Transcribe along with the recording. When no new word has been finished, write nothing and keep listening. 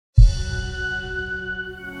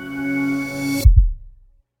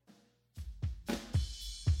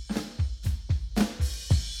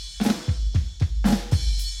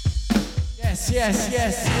In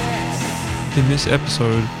this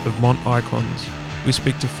episode of Mont Icons, we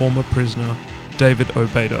speak to former prisoner David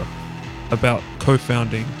Obeda about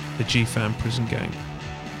co-founding the GFAM prison gang.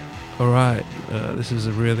 Alright, this is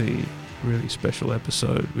a really special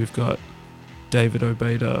episode. We've got David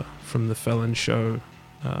Obeda from The Felon Show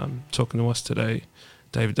talking to us today.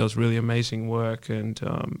 David does really amazing work and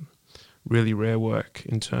really rare work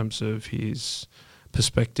in terms of his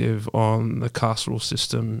perspective on the carceral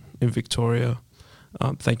system in Victoria.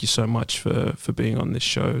 Thank you so much for being on this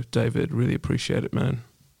show, David. Really appreciate it, man.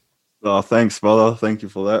 Thanks, brother. Thank you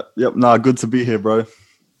for that. Yep, good to be here, bro.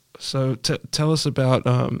 So tell us about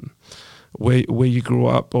where you grew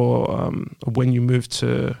up or when you moved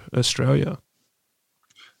to Australia.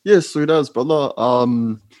 Yeah, sweet as, brother.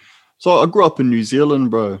 So I grew up in New Zealand,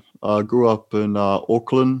 bro. I grew up in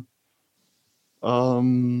Auckland.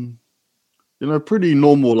 Pretty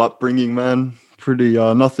normal upbringing, man. Pretty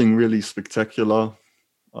nothing really spectacular.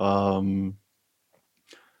 I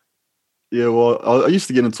used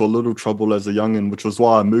to get into a little trouble as a youngin', which was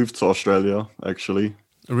why I moved to Australia, actually.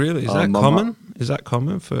 Really? Is that common? Is that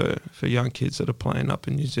common for young kids that are playing up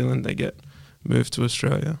in New Zealand? They get moved to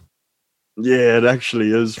Australia? Yeah, it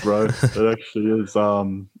actually is, bro. It actually is.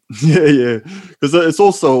 Yeah. Because it's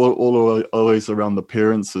also always around the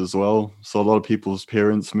parents as well. So a lot of people's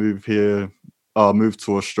parents move to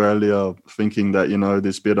Australia thinking that,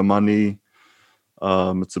 there's better money.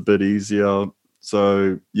 It's a bit easier.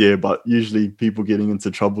 So, yeah, but usually people getting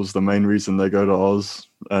into trouble is the main reason they go to Oz.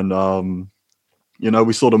 And,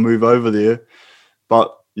 we sort of move over there.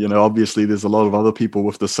 But, obviously there's a lot of other people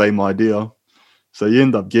with the same idea. So you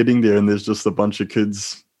end up getting there and there's just a bunch of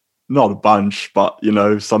kids, not a bunch, but,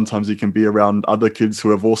 sometimes you can be around other kids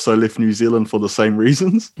who have also left New Zealand for the same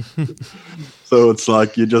reasons. So it's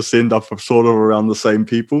like you just end up sort of around the same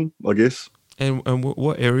people, I guess. And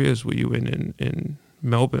what areas were you in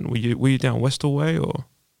Melbourne? Were you down Westall Way or?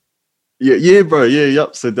 Yeah, bro. Yeah,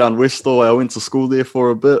 yep. So down Westall Way, I went to school there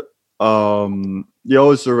for a bit. I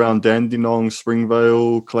was around Dandenong,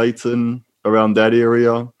 Springvale, Clayton, around that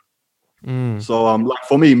area. So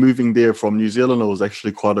for me, moving there from New Zealand, it was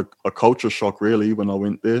actually quite a culture shock, really, when I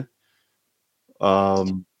went there.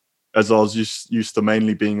 As I was used to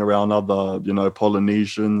mainly being around other,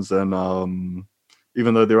 Polynesians, and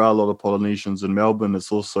even though there are a lot of Polynesians in Melbourne,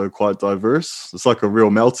 it's also quite diverse. It's like a real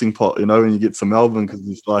melting pot, when you get to Melbourne, because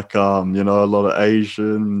it's like, a lot of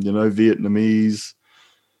Asian, Vietnamese,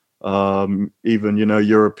 even,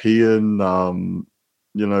 European,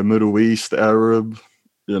 Middle East, Arab,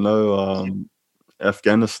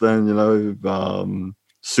 Afghanistan,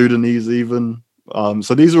 Sudanese even.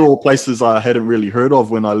 So these are all places I hadn't really heard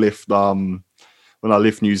of when I left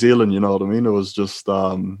New Zealand, you know what I mean? It was just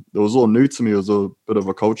it was all new to me. It was a bit of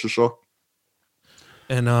a culture shock.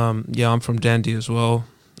 And I'm from Dundee as well,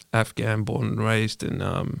 Afghan, born and raised, and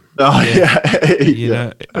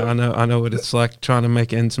yeah. I know what it's like trying to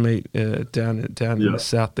make ends meet down in the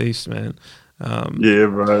southeast, man. Yeah,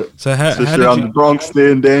 right. So how did around the Bronx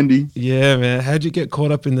there in Dandy? Yeah, man. How'd you get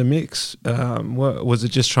caught up in the mix? What was it?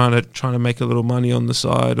 Just trying to make a little money on the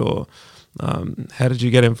side, or how did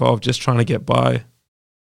you get involved? Just trying to get by?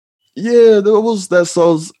 Yeah, there was that.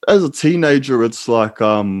 So as a teenager, it's like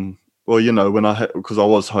when because I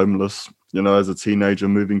was homeless, as a teenager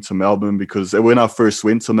moving to Melbourne, because when I first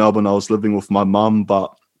went to Melbourne, I was living with my mum,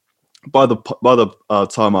 but by the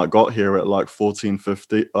time I got here at like 14,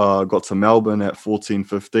 15, got to Melbourne at 14,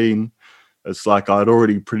 15, it's like I'd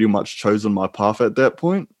already pretty much chosen my path at that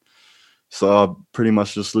point. So I pretty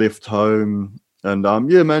much just left home and,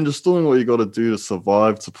 just doing what you got to do to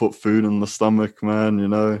survive, to put food in the stomach, man,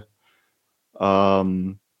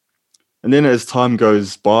 And then as time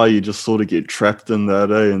goes by, you just sort of get trapped in that,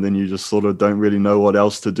 and then you just sort of don't really know what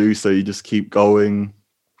else to do. So you just keep going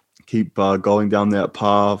down that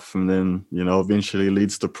path, and then eventually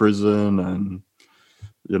leads to prison, and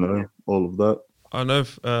all of that. I know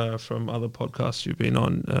from other podcasts you've been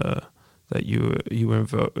on that you were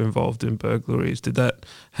involved in burglaries.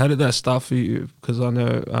 How did that start for you? Because I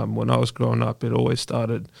know when I was growing up, it always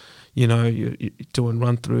started, you're doing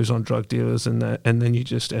run-throughs on drug dealers and that, and then you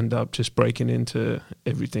just end up just breaking into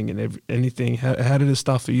everything and anything. How did it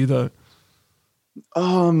start for you though?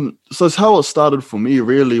 So it's how it started for me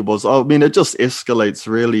really was, it just escalates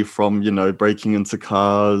really from, breaking into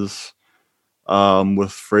cars,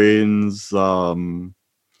 with friends,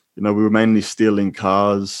 we were mainly stealing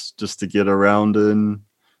cars just to get around in,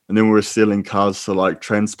 and then we were stealing cars to like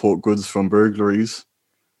transport goods from burglaries.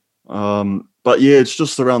 But yeah, it's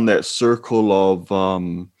just around that circle of,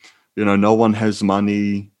 no one has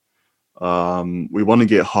money. We want to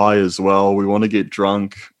get high as well. We want to get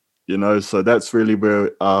drunk. you know. So that's really where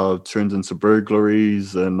it turned into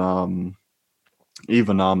burglaries and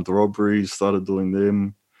even armed robberies. Started doing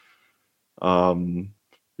them. Um,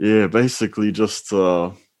 yeah, basically just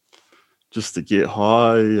to get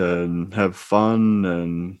high and have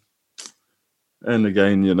fun and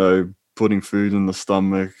again, you know, putting food in the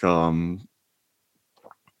stomach.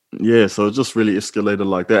 Yeah, so it just really escalated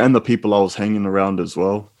like that, and the people I was hanging around as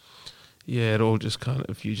well. Yeah, it all just kind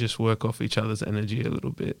of, you just work off each other's energy a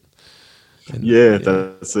little bit. And Yeah, yeah.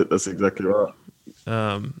 that's it. That's exactly right.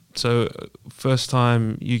 So first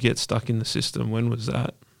time you get stuck in the system, when was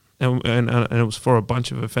that? And it was for a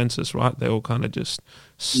bunch of offences, right? They all kind of just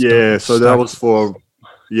Yeah, so stacked. that was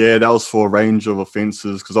for a range of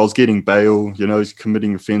offences because I was getting bail, you know,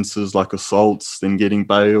 committing offences like assaults, then getting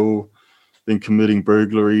bail, then committing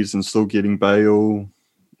burglaries and still getting bail.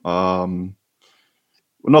 Um,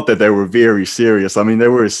 well, not that they were very serious. I mean, they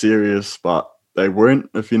were serious, but they weren't,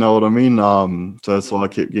 if you know what I mean. So that's why I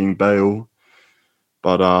kept getting bail.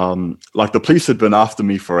 But like the police had been after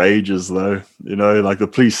me for ages, though. You know, like the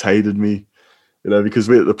police hated me. You know, because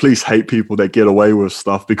the police hate people that get away with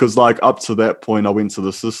stuff. Because like up to that point, I went to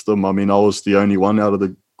the system. I mean, I was the only one out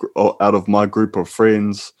of my group of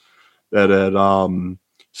friends that had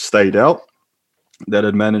stayed out, that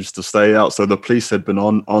had managed to stay out. So the police had been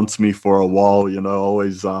onto me for a while. You know,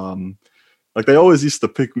 always like they always used to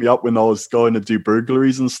pick me up when I was going to do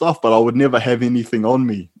burglaries and stuff, but I would never have anything on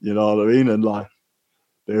me. You know what I mean? And like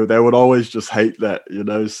they would always just hate that. You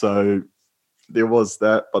know, so there was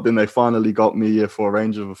that, but then they finally got me, yeah, for a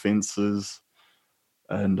range of offences.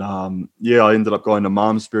 And yeah, I ended up going to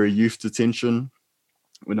Malmesbury Youth Detention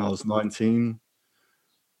when I was 19.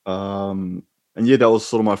 And yeah, that was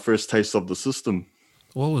sort of my first taste of the system.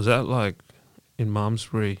 What was that like in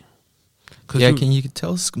Malmesbury? Yeah, can you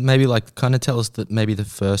tell us, maybe like kind of tell us that maybe the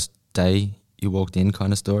first day you walked in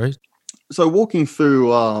kind of story? So walking through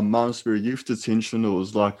Malmesbury Youth Detention, it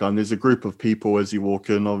was like there's a group of people as you walk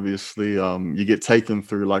in. Obviously, you get taken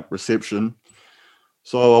through like reception.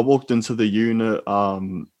 So I walked into the unit.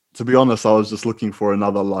 To be honest, I was just looking for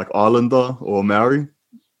another like Islander or Maori.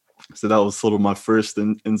 So that was sort of my first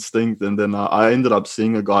instinct. And then I ended up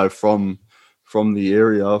seeing a guy from the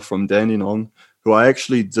area, from Dandenong, who I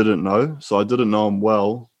actually didn't know. So I didn't know him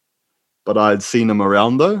well, but I had seen him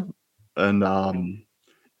around though. And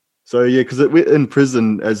so yeah, because in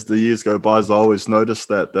prison, as the years go by, I always noticed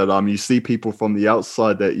that you see people from the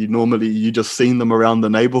outside that you just seen them around the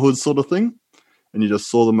neighborhood sort of thing, and you just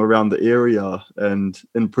saw them around the area. And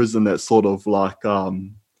in prison, that's sort of like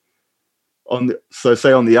say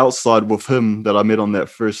on the outside with him that I met on that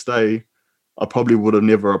first day, I probably would have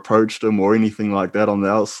never approached him or anything like that on the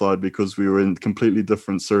outside because we were in completely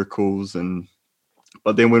different circles.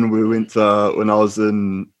 But then when I went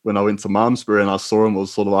to Malmesbury and I saw him, it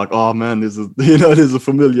was sort of like, oh man, there's a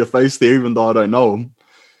familiar face there, even though I don't know him.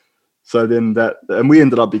 So then and we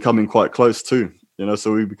ended up becoming quite close too, you know.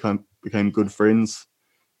 So we became good friends.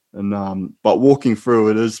 And but walking through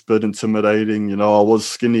it is a bit intimidating, you know. I was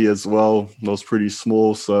skinny as well. I was pretty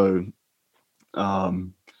small, so yeah,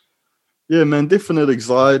 man, definite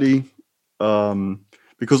anxiety.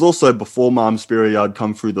 Because also before Malmesbury, I'd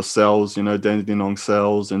come through the cells, you know, Dandenong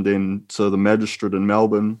cells, and then to the magistrate in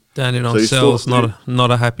Melbourne. Dandenong cells,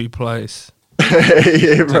 not a happy place.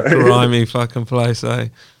 Yeah, bro. It's a grimy fucking place, eh?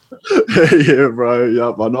 Yeah, bro.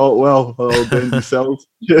 Yeah, I know it well. Old Dandy cells.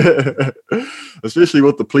 Yeah, especially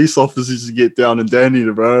with the police officers you get down in Dandy,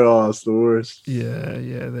 bro. Oh, it's the worst. Yeah,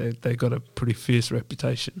 they got a pretty fierce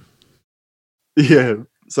reputation. Yeah.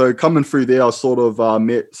 So coming through there, I sort of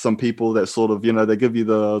met some people that sort of, you know, they give you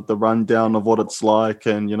the rundown of what it's like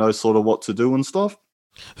and, you know, sort of what to do and stuff.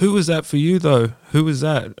 Who was that for you though? Who was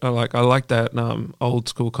that? I like that old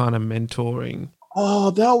school kind of mentoring.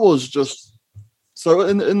 Oh, that was just. So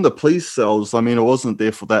in the police cells, I mean, I wasn't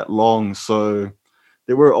there for that long. So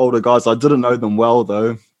there were older guys. I didn't know them well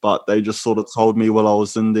though, but they just sort of told me while I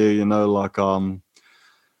was in there, you know, like,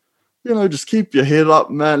 you know, just keep your head up,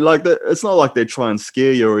 man. Like that, it's not like they try and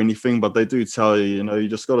scare you or anything, but they do tell you, you know, you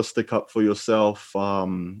just got to stick up for yourself.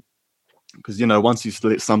 Because, you know, once you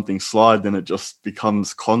let something slide, then it just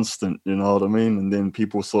becomes constant, you know what I mean? And then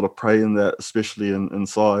people sort of prey in that, especially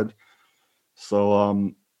inside.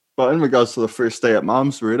 So, but in regards to the first day at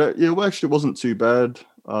Malmesbury, yeah, well, actually wasn't too bad.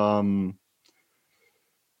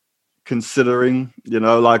 Considering, you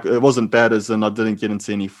know, like it wasn't bad as in I didn't get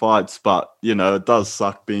into any fights, but, you know, it does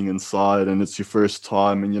suck being inside and it's your first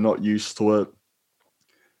time and you're not used to it.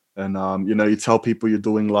 And, you know, you tell people you're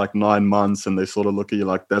doing like 9 months and they sort of look at you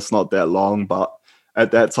like, that's not that long. But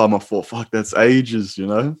at that time I thought, fuck, that's ages, you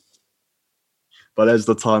know? But as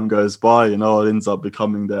the time goes by, it ends up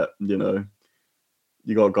becoming that,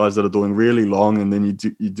 you got guys that are doing really long, and then you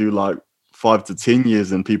do like 5 to 10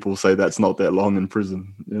 years, and people say that's not that long in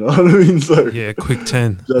prison. You know what I mean? So yeah, quick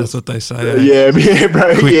 10. That's what they say. Yeah,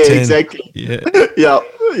 bro. Quick yeah, 10. Exactly. Yeah.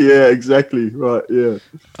 yeah, exactly. Right. Yeah.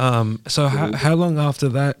 So how long after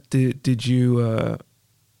that did you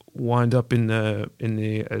wind up in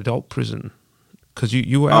the adult prison? Because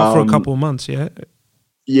you were out for a couple of months, yeah.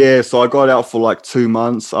 Yeah, so I got out for like 2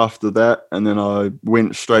 months after that, and then I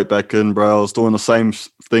went straight back in, bro. I was doing the same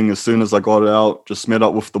thing as soon as I got out. Just met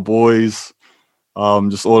up with the boys.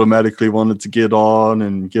 Just automatically wanted to get on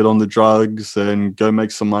the drugs and go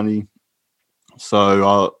make some money.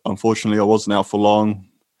 So unfortunately, I wasn't out for long.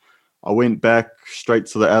 I went back straight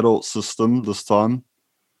to the adult system this time,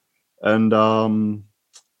 and I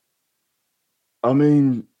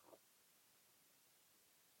mean,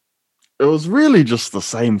 it was really just the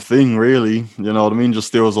same thing, really. You know what I mean?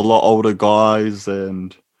 Just there was a lot older guys,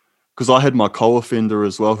 and because I had my co-offender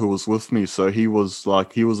as well who was with me, so he was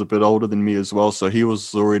a bit older than me as well, so he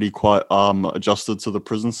was already quite adjusted to the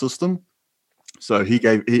prison system. So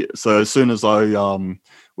so as soon as I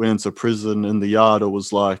went into prison in the yard, it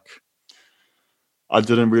was like I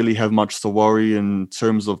didn't really have much to worry in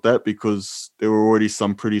terms of that, because there were already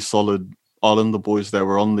some pretty solid Islander boys that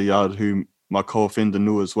were on the yard who my co-offender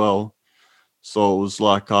knew as well. So it was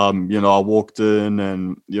like, I walked in,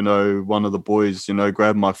 and, one of the boys,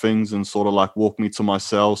 grabbed my things and sort of like walked me to my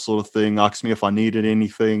cell sort of thing, asked me if I needed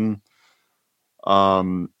anything.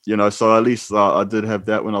 So at least I did have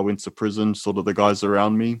that when I went to prison, sort of the guys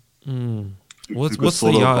around me. What's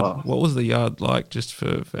the yard? What was the yard like, just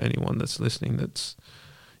for anyone that's listening that's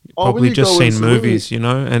probably just seen movies,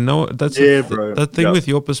 and that's the thing with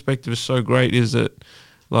your perspective is so great, is that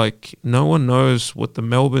like no one knows what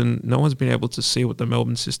no one's been able to see what the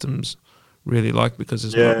Melbourne system's really like, because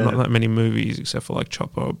there's not that many movies except for like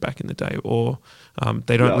Chopper back in the day, or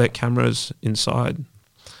they don't let cameras inside.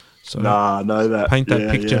 So that paint that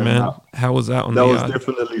picture, man. Nah. How was that on the yard? That was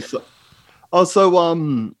definitely so. Oh, so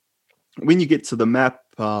when you get to the map,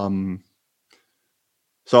 so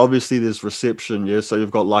obviously there's reception, yeah. So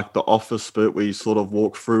you've got like the office bit where you sort of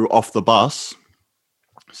walk through off the bus.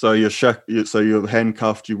 So you're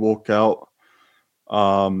handcuffed, you walk out,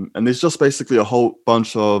 and there's just basically a whole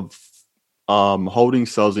bunch of holding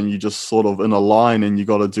cells, and you just sort of in a line, and you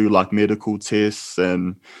got to do like medical tests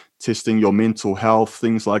and testing your mental health,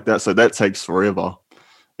 things like that. So that takes forever.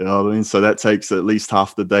 You know what I mean? So that takes at least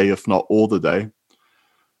half the day, if not all the day.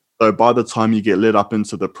 So by the time you get let up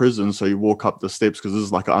into the prison, so you walk up the steps, because this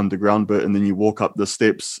is like an underground bit, and then you walk up the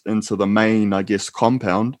steps into the main, I guess,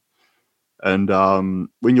 compound. And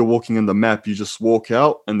when you're walking in the map, you just walk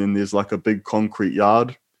out, and then there's like a big concrete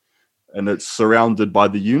yard, and it's surrounded by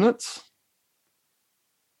the units.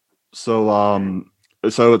 So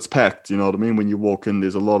it's packed, you know what I mean? When you walk in,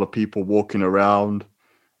 there's a lot of people walking around.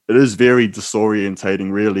 It is very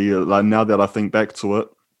disorientating, really, like now that I think back to it,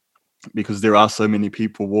 because there are so many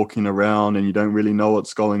people walking around, and you don't really know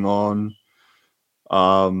what's going on.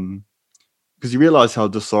 Because you realize how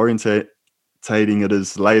disorientating it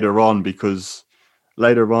is later on, because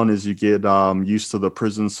later on, as you get used to the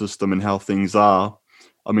prison system and how things are,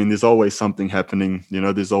 I mean, there's always something happening,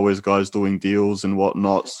 there's always guys doing deals and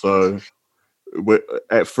whatnot. So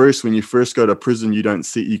at first, when you first go to prison,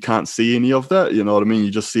 you can't see any of that, you know what I mean?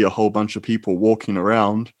 You just see a whole bunch of people walking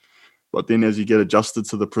around. But then as you get adjusted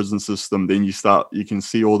to the prison system, then you can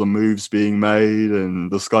see all the moves being made,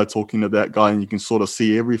 and this guy talking to that guy, and you can sort of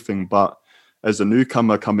see everything. But as a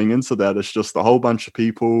newcomer coming into that, it's just a whole bunch of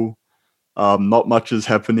people. Not much is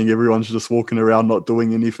happening. Everyone's just walking around, not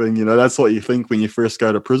doing anything. That's what you think when you first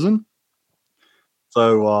go to prison.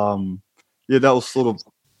 So, that was sort of...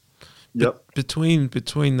 Yep. Between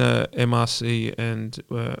the MRC and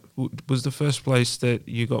was the first place that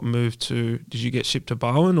you got moved to, did you get shipped to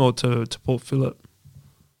Barwon or to Port Phillip?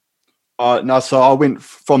 No, so I went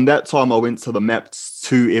from that time. I went to the map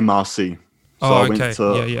to MRC. So I okay.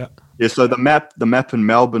 Yeah. So the map in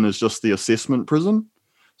Melbourne is just the assessment prison.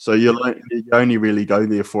 So you only really go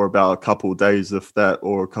there for about a couple of days, if that,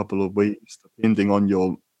 or a couple of weeks, depending on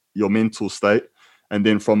your mental state. And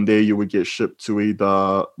then from there, you would get shipped to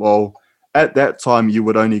at that time, you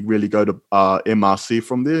would only really go to MRC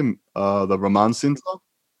from there, the remand center.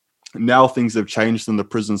 Now things have changed in the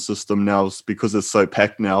prison system now, because it's so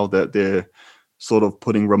packed now that they're sort of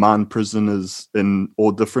putting remand prisoners in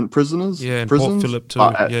all different prisons. Yeah, and prisons. Port Phillip too.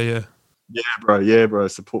 Yeah, bro.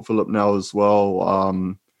 So Port Phillip now as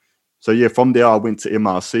well. So yeah, from there I went to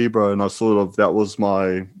MRC, bro, and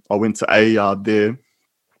I went to A yard there.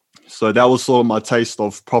 So that was sort of my taste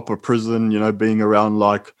of proper prison, being around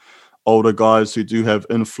like older guys who do have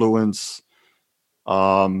influence.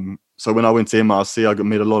 So when I went to MRC, I got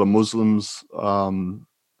met a lot of Muslims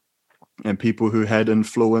and people who had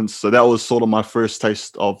influence. So that was sort of my first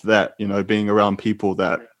taste of that, being around people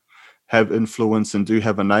that have influence and do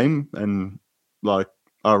have a name and like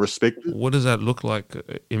are respected. What does that look like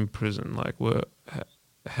in prison? Like,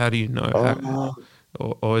 how do you know?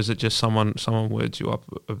 Or is it just someone words you up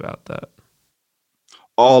about that?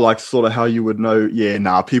 Oh, like sort of how you would know?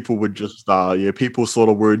 Yeah, people would just people sort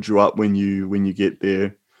of word you up when you get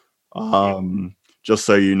there. Just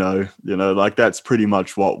so like that's pretty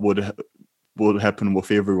much what would happen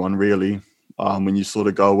with everyone really. When you sort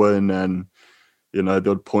of go in and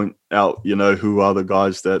they'll point out who are the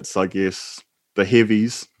guys that's, I guess, the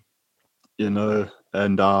heavies, and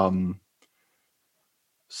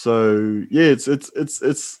so yeah,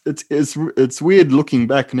 it's weird looking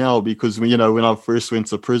back now because when I first went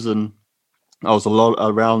to prison, I was a lot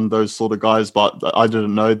around those sort of guys, but I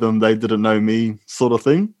didn't know them, they didn't know me, sort of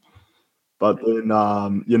thing. But then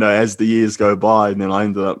as the years go by, then I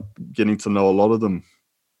ended up getting to know a lot of them.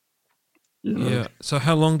 Yeah. So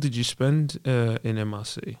how long did you spend in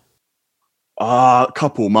MRC? A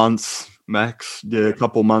couple months max. Yeah, a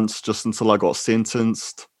couple months just until I got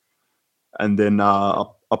sentenced, and then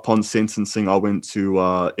upon sentencing, I went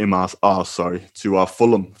to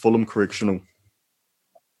Fulham Correctional,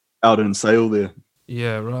 out in Sale there.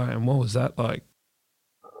 Yeah, right. And what was that like?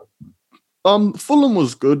 Fulham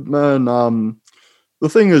was good, man. The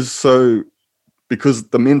thing is, so because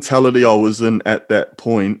the mentality I was in at that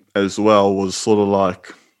point as well was sort of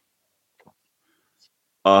like,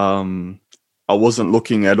 I wasn't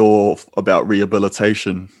looking at all about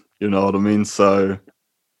rehabilitation, you know what I mean? So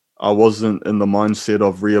I wasn't in the mindset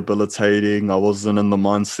of rehabilitating. I wasn't in the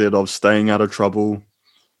mindset of staying out of trouble.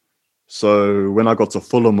 So when I got to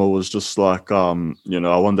Fulham, it was just like, I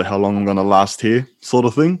wonder how long I'm going to last here, sort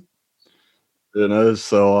of thing.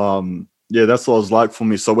 So yeah, that's what it was like for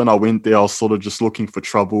me. So when I went there, I was sort of just looking for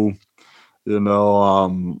trouble,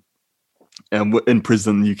 and in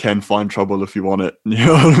prison, you can find trouble if you want it. You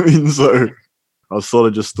know what I mean? So I was sort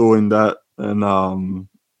of just doing that, and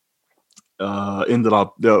there ended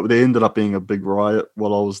up being a big riot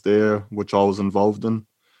while I was there, which I was involved in.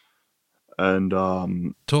 And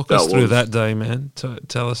talk us through that day, man.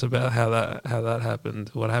 Tell us about how that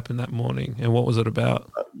happened. What happened that morning, and what was it about?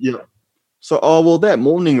 Yeah. So, that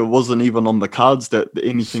morning it wasn't even on the cards that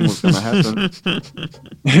anything was going to happen.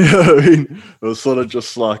 You know what I mean? It was sort of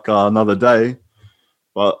just like another day.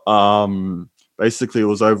 But basically it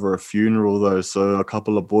was over a funeral though. So a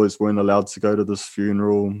couple of boys weren't allowed to go to this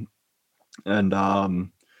funeral, and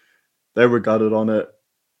they were gutted on it.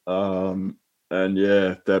 And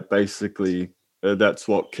yeah, that basically, that's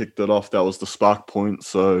what kicked it off. That was the spark point.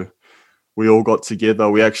 So we all got together.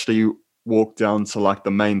 We actually walked down to like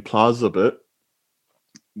the main plaza bit,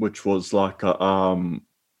 which was like where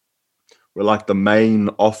like the main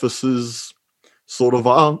offices sort of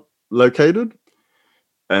are located.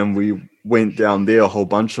 And we went down there, a whole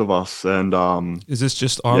bunch of us. And is this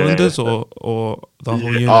just Islanders or the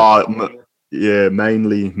whole unit? Yeah,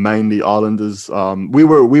 mainly Islanders. We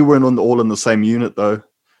weren't all in the same unit though,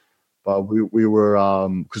 but we were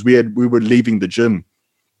because we were leaving the gym.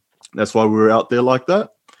 That's why we were out there like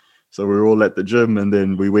that. So we were all at the gym, and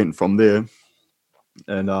then we went from there.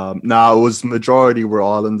 And it was majority were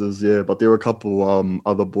Islanders, yeah, but there were a couple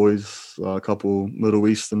other boys, a couple Middle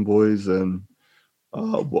Eastern boys, and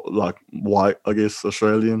like white, I guess,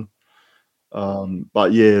 Australian.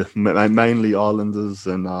 But yeah, mainly Islanders,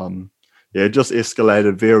 and yeah, it just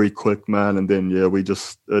escalated very quick, man. And then yeah, it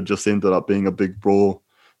just ended up being a big brawl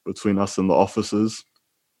between us and the officers.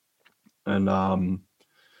 And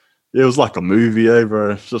yeah, it was like a movie,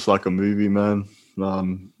 bro. It's just like a movie, man.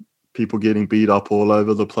 People getting beat up all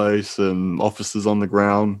over the place and officers on the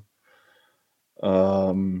ground.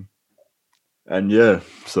 And yeah,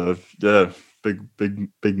 so yeah,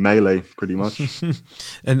 big melee, pretty much.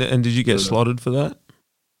 and did you get slaughtered for that?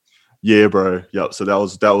 Yeah, bro. Yep. So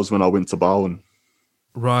that was when I went to Barwon.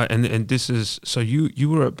 Right, and this is so you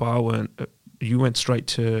were at Barwon. You went straight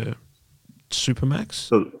to Supermax.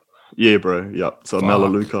 So, yeah, bro. Yep. So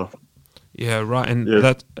Melaleuca. Yeah, right. And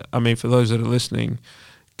that, I mean, for those that are listening,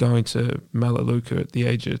 going to Melaleuca at the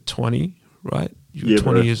age of 20, right? You were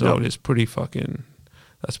 20 years old is pretty fucking.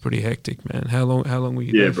 That's pretty hectic, man. How long were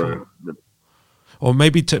you there for? Yep. Or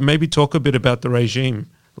maybe talk a bit about the regime,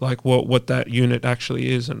 like what that unit actually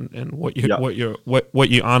is, and what you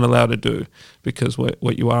aren't allowed to do, because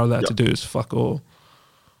what you are allowed to do is fuck all.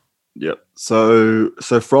 Yep. So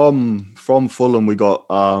from Fulham we got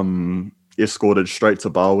escorted straight to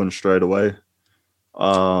Barwon straight away.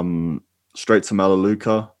 Straight to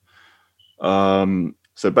Melaleuca.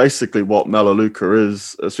 So basically what Melaleuca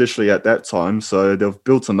is, especially at that time, so they've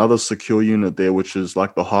built another secure unit there, which is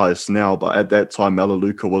like the highest now, but at that time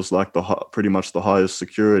Melaleuca was like pretty much the highest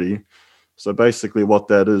security. So basically what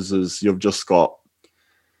that is you've just got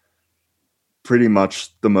pretty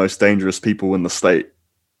much the most dangerous people in the state.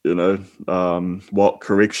 You know, what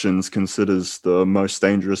corrections considers the most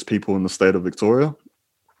dangerous people in the state of Victoria.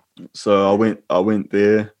 So I went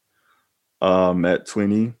there at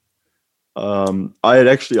 20.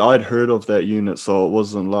 I'd heard of that unit, so it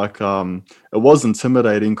wasn't like it was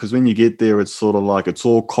intimidating because when you get there, it's sort of like it's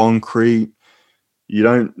all concrete.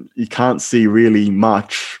 You can't see really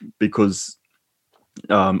much because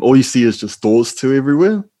all you see is just doors to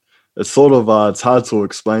everywhere. It's sort of it's hard to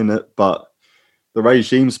explain it, but the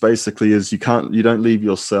regimes basically is you don't leave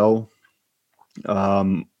your cell.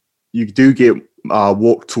 You do get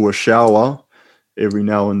walked to a shower every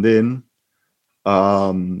now and then.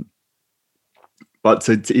 But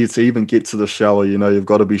to even get to the shower, you know, you've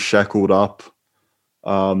got to be shackled up.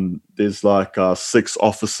 There's like 6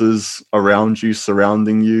 officers around you,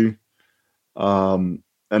 surrounding you. And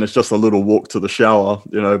it's just a little walk to the shower,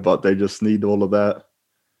 you know, but they just need all of that.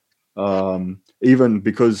 Even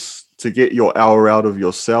because to get your hour out of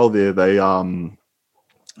your cell there,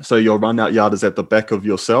 so your run out yard is at the back of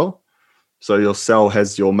your cell. So your cell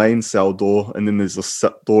has your main cell door, and then there's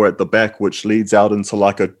a door at the back which leads out into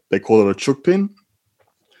like they call it a chook pen.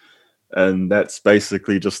 And that's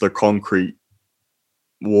basically just a concrete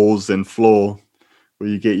walls and floor where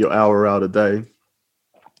you get your hour out a day.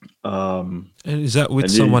 And is that with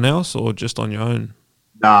someone else or just on your own?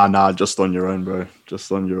 Nah, just on your own, bro.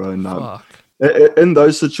 Just on your own. Fuck. In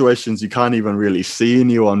those situations, you can't even really see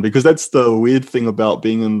anyone because that's the weird thing about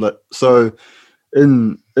being in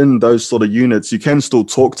those sort of units, you can still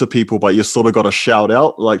talk to people, but you sort of got to shout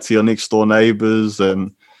out like to your next door neighbors,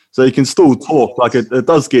 and so you can still talk. Like it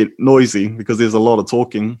does get noisy because there's a lot of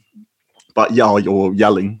talking, but you're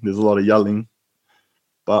yelling. There's a lot of yelling,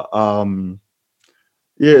 but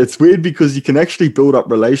yeah, it's weird because you can actually build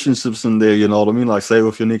up relationships in there, you know what I mean? Like say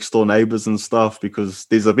with your next door neighbors and stuff, because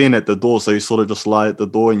there's a vent at the door, so you sort of just lie at the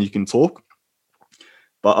door and you can talk.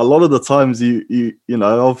 But a lot of the times you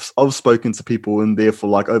know, I've spoken to people in there for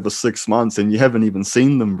like over 6 months and you haven't even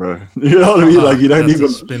seen them, bro. You know what I mean? Like you don't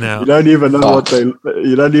even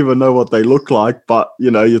know what they look like, but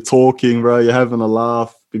you know, you're talking, bro, you're having a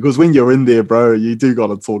laugh. Because when you're in there, bro, you do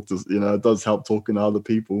gotta talk to, you know, it does help talking to other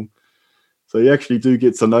people. So you actually do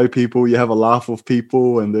get to know people, you have a laugh with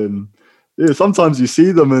people, and then yeah, sometimes you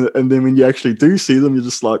see them, and then when you actually do see them, you're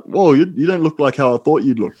just like, whoa, you don't look like how I thought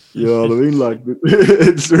you'd look. You know what I mean? Like,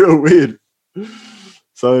 it's real weird.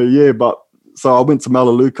 So yeah, so I went to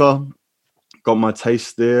Melaleuca, got my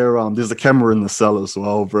taste there. There's a camera in the cell as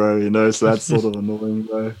well, bro, you know, so that's sort of annoying,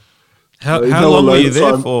 bro. How long were you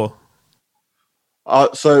there for?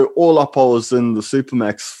 So all up, I was in the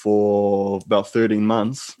Supermax for about 13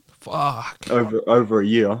 months. Fuck. Over a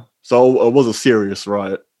year. So it was a serious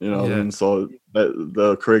riot, you know what I mean? So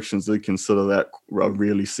the corrections do consider that a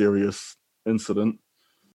really serious incident.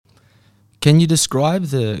 Can you describe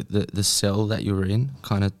the cell that you were in,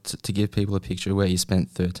 kind of to give people a picture where you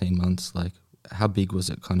spent 13 months? Like, how big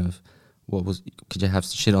was it? Kind of, could you have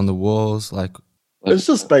shit on the walls? Like, it's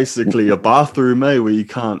just basically a bathroom, where you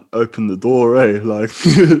can't open the door, like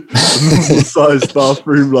a normal sized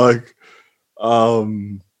bathroom, like,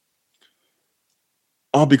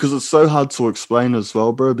 because it's so hard to explain as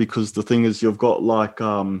well, bro, because the thing is you've got like,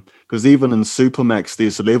 because even in Supermax,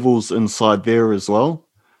 there's levels inside there as well.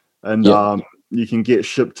 And you can get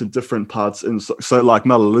shipped to different parts. So like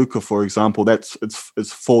Melaleuca, for example, it's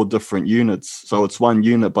 4 different units. So it's one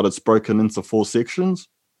unit, but it's broken into 4 sections.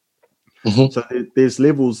 Mm-hmm. So there's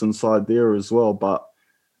levels inside there as well. But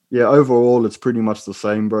yeah, overall, it's pretty much the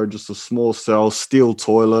same, bro. Just a small cell, steel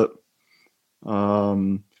toilet. I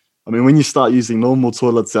mean, when you start using normal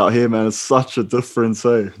toilets out here, man, it's such a difference,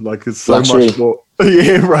 Like, it's so luxury. Much more.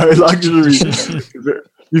 Yeah, bro, luxury.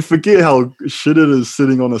 You forget how shit it is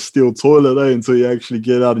sitting on a steel toilet, until you actually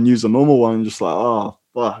get out and use a normal one. And just like, oh,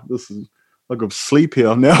 fuck, I could sleep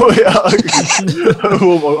here now. I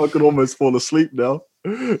could almost fall asleep now.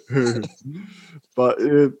 But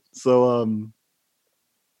yeah.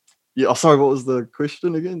 Sorry, what was the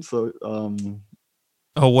question again? So,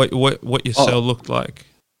 what your cell looked like?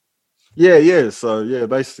 Yeah. So yeah,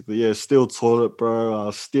 basically, yeah, steel toilet,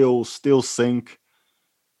 bro. Steel sink.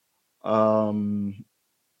 And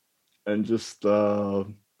just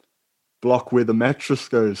block where the mattress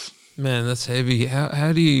goes. Man, that's heavy.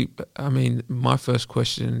 How do you? I mean, my first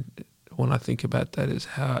question when I think about that is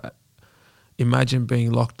how. Imagine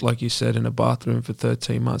being locked, like you said, in a bathroom for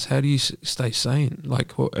 13 months. How do you stay sane?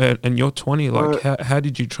 Like, and you're 20. Like, how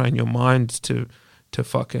did you train your mind to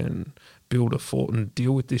fucking build a fort and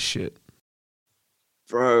deal with this shit?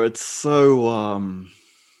 Bro, it's so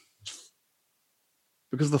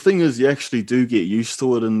because the thing is, you actually do get used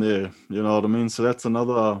to it in there. You know what I mean? So that's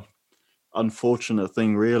another unfortunate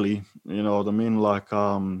thing, really. You know what I mean? Like,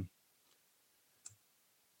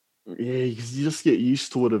 yeah, because you just get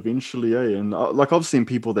used to it eventually, eh? And like I've seen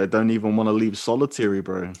people that don't even want to leave solitary,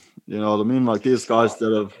 bro. You know what I mean? Like there's guys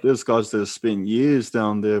that have spent years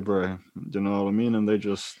down there, bro. You know what I mean? And they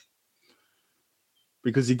just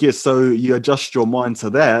because you adjust your mind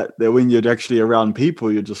to that when you're actually around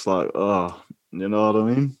people, you're just like, oh, you know what I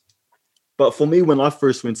mean? But for me, when I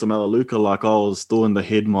first went to Melaleuca, like I was doing the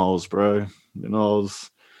head miles, bro. You know, I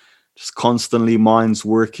was just constantly minds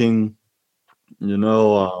working, you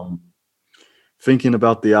know, thinking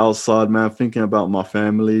about the outside, man, thinking about my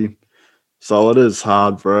family. So it is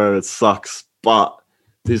hard, bro. It sucks, but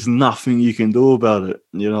there's nothing you can do about it.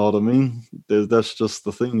 You know what I mean? That's just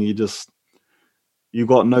the thing. You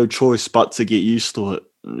got no choice but to get used to it.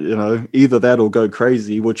 You know, either that or go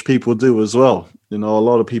crazy, which people do as well. You know, a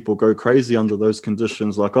lot of people go crazy under those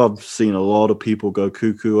conditions. Like I've seen a lot of people go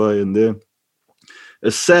cuckoo in there.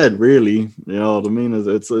 It's sad, really. You know what I mean?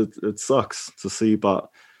 It sucks to see, but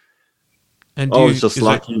And I was just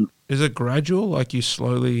lucky. Is it gradual? Like you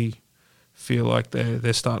slowly feel like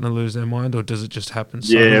they're starting to lose their mind, or does it just happen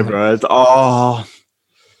suddenly? Yeah, bro.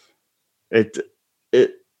 It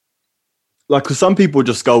like, cause some people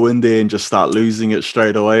just go in there and just start losing it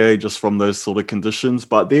straight away, just from those sort of conditions.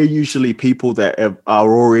 But they're usually people that are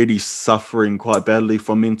already suffering quite badly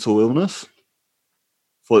from mental illness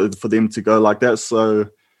for them to go like that. So,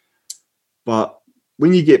 but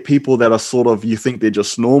when you get people that are sort of, you think they're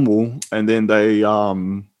just normal, and then they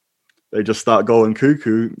just start going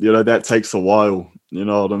cuckoo, you know, that takes a while. You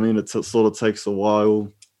know what I mean? It sort of takes a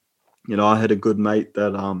while. You know, I had a good mate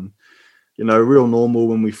that you know, real normal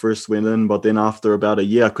when we first went in, but then after about a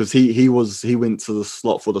year, because he went to the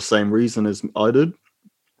slot for the same reason as I did,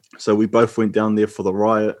 so we both went down there for the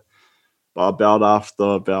riot. But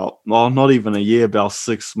not even a year, about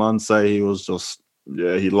 6 months, he was just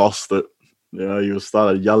he lost it. You know, he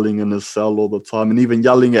started yelling in his cell all the time, and even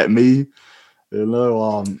yelling at me. You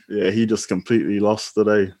know, he just completely lost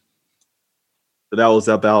it. But that was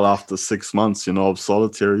about after 6 months, you know, of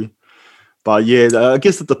solitary. But yeah, I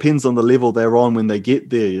guess it depends on the level they're on when they get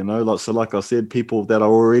there, you know. Like I said, people that are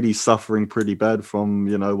already suffering pretty bad from,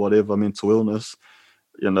 you know, whatever mental illness,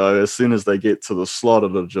 you know, as soon as they get to the slot,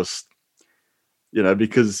 it'll just, you know,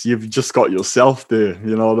 because you've just got yourself there,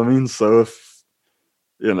 you know what I mean? So if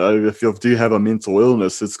you do have a mental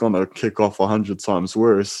illness, it's gonna kick off 100 times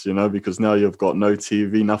worse, you know, because now you've got no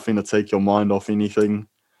TV, nothing to take your mind off anything.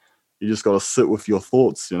 You just got to sit with your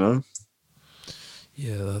thoughts, you know.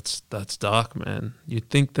 Yeah, that's dark, man. You'd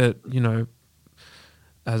think that, you know,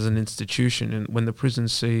 as an institution, and when the prison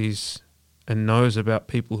sees and knows about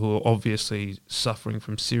people who are obviously suffering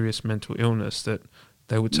from serious mental illness, that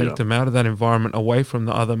they would take them out of that environment, away from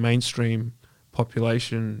the other mainstream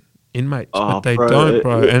population inmates. But they don't,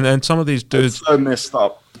 bro. And some of these dudes, it's so messed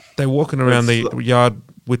up. They're walking around the yard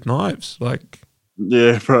with knives, like.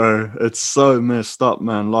 Yeah, bro, it's so messed up,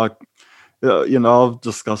 man. Like, you know, I've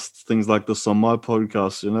discussed things like this on my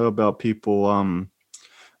podcast, you know, about people,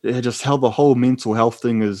 just how the whole mental health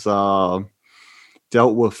thing is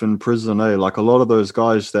dealt with in prison, eh? Like a lot of those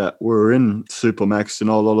guys that were in Supermax, you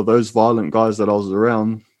know, a lot of those violent guys that I was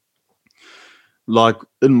around, like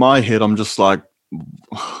in my head, I'm just like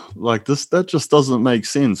that just doesn't make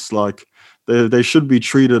sense. Like they should be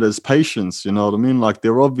treated as patients, you know what I mean? Like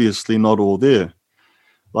they're obviously not all there.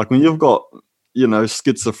 Like when you've got, you know,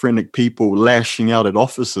 schizophrenic people lashing out at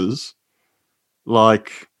officers,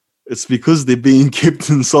 like it's because they're being kept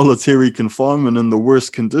in solitary confinement in the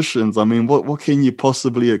worst conditions. I mean, what can you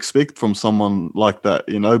possibly expect from someone like that,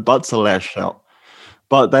 you know, but to lash out?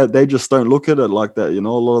 But they just don't look at it like that, you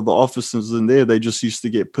know. A lot of the officers in there, they just used to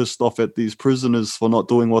get pissed off at these prisoners for not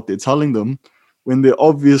doing what they're telling them when they're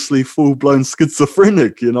obviously full-blown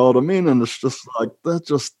schizophrenic, you know what I mean? And it's just like, that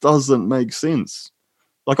just doesn't make sense.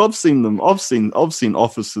 Like I've seen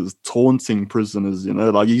officers taunting prisoners, you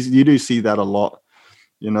know, like you do see that a lot,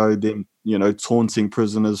 you know, them, you know, taunting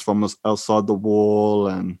prisoners from outside the wall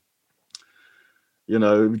and, you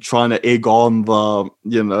know, trying to egg on the,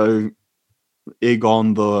 you know,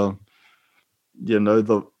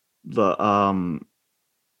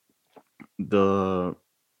 the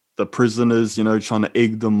the prisoners, you know, trying to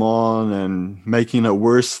egg them on and making it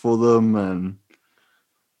worse for them, and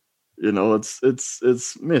you know,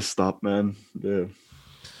 it's messed up, man. Yeah.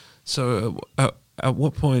 So, at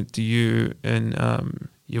what point do you and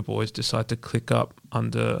your boys decide to click up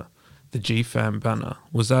under the GFAM banner?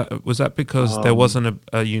 Was that because there wasn't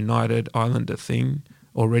a United Islander thing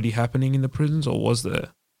already happening in the prisons, or was there?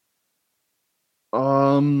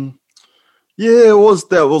 Yeah, it was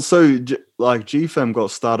that. Well, so like GFAM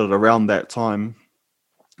got started around that time.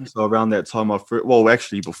 So around that time, well,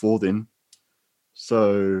 actually before then.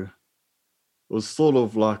 So it was sort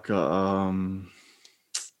of like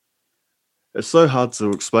it's so hard to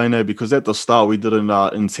explain it because at the start we didn't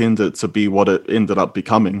intend it to be what it ended up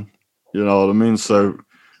becoming. You know what I mean? So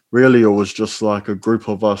really, it was just like a group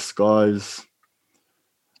of us guys.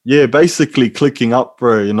 Yeah, basically clicking up,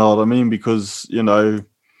 bro. You know what I mean? Because you know,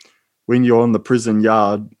 when you're on the prison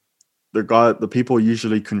yard, the people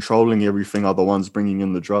usually controlling everything are the ones bringing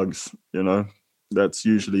in the drugs. You know, that's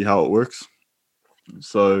usually how it works.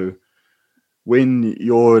 So when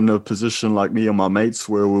you're in a position like me and my mates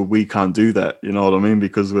where we can't do that, you know what I mean?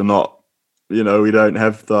 Because we're not, you know, we don't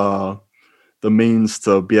have the means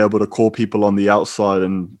to be able to call people on the outside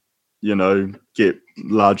and, you know, get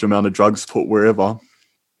large amount of drugs put wherever,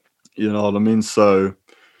 you know what I mean? So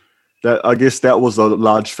that, I guess that was a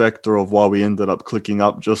large factor of why we ended up clicking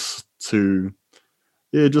up, just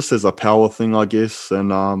as a power thing, I guess.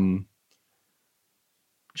 And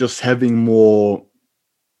just having more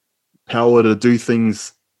power to do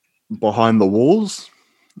things behind the walls,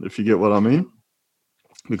 if you get what I mean.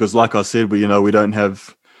 Because like I said, we don't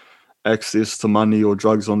have access to money or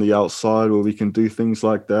drugs on the outside where we can do things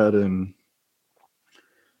like that. And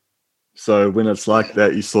so when it's like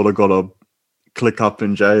that, you sort of got to click up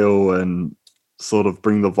in jail and sort of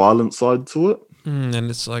bring the violent side to it. And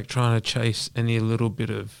it's like trying to chase any little bit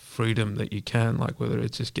of freedom that you can, like whether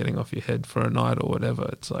it's just getting off your head for a night or whatever.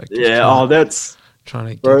 It's like, that's trying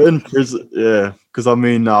to get, bro, in prison. Yeah, because I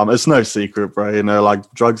mean, it's no secret, bro. You know,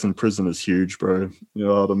 like drugs in prison is huge, bro. You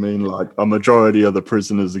know what I mean? Like a majority of the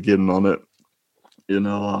prisoners are getting on it. You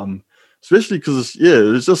know, especially because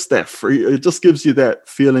it's just that free. It just gives you that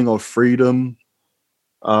feeling of freedom.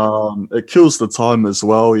 It kills the time as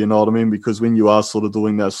well. You know what I mean? Because when you are sort of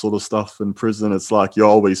doing that sort of stuff in prison, it's like you're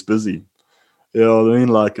always busy. You know what I mean?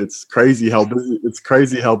 Like it's crazy how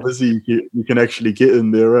busy you can actually get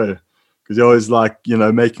in there, eh? Because you're always like, you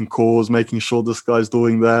know, making calls, making sure this guy's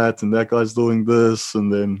doing that and that guy's doing this.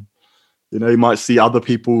 And then, you know, you might see other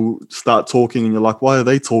people start talking and you're like, why are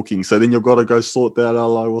they talking? So then you've got to go sort that out,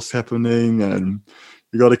 like what's happening. And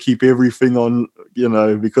you got to keep everything on, you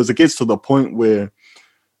know, because it gets to the point where,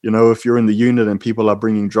 you know, if you're in the unit and people are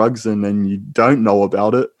bringing drugs in and you don't know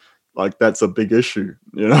about it, like that's a big issue.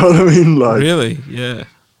 You know what I mean? Like, really? Yeah.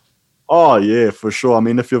 Oh, yeah, for sure. I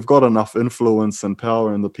mean, if you've got enough influence and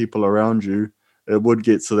power in the people around you, it would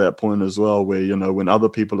get to that point as well where, you know, when other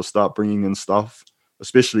people start bringing in stuff,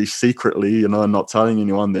 especially secretly, you know, and not telling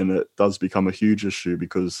anyone, then it does become a huge issue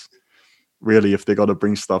because really, if they got to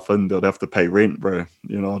bring stuff in, they'd have to pay rent, bro.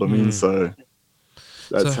 You know what I mean? So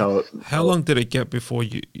that's how long did it get before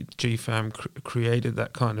GFAM created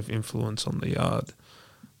that kind of influence on the yard?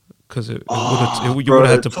 Because you would have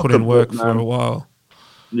had to put in work for a while.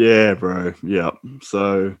 Yeah, bro. Yeah.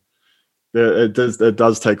 So it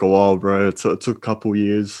does take a while, bro. It took a couple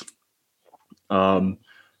years,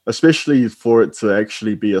 especially for it to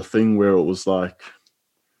actually be a thing where it was like,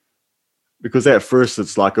 because at first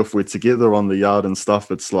it's like if we're together on the yard and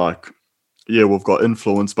stuff, it's like, yeah, we've got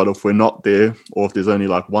influence, but if we're not there or if there's only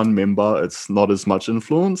like one member, it's not as much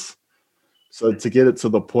influence. So to get it to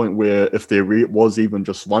the point where if there was even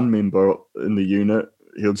just one member in the unit,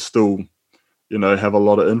 he'd still, you know, have a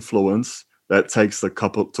lot of influence. That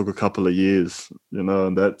took a couple of years, you know,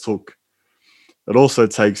 and it also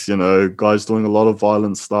takes, you know, guys doing a lot of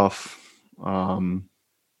violent stuff.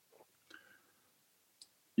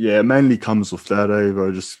 Yeah, it mainly comes with that,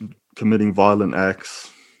 bro, just committing violent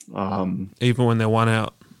acts. Even when they're one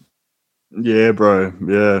out. Yeah, bro.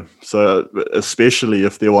 Yeah. So especially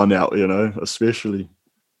if they're one out, you know, especially.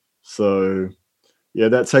 So yeah,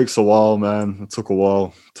 that takes a while, man. It took a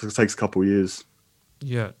while. It takes a couple of years.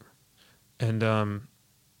 Yeah. And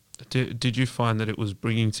did you find that it was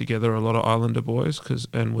bringing together a lot of Islander boys?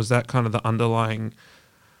 And was that kind of another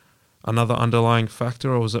underlying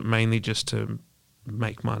factor, or was it mainly just to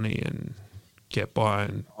make money and get by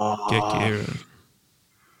and get gear?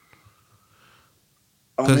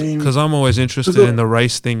 Because I'm always interested in the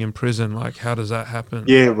race thing in prison. Like, how does that happen?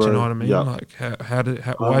 Yeah, do you know what I mean? Yeah. Like,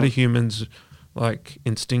 why do humans like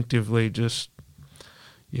instinctively just,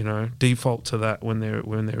 default to that when they're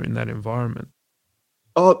in that environment.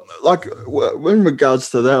 Oh, like in regards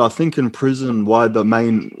to that, I think in prison, why the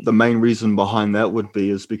main reason behind that would be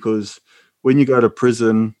is because when you go to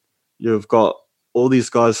prison, you've got all these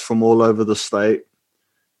guys from all over the state.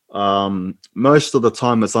 Most of the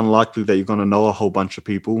time, it's unlikely that you're going to know a whole bunch of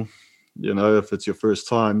people, if it's your first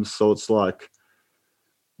time. So it's like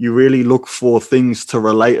you really look for things to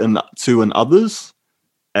relate to in others.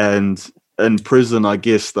 And in prison, I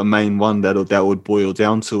guess the main one that would boil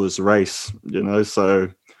down to is race, So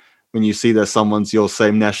when you see that someone's your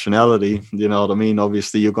same nationality, you know what I mean?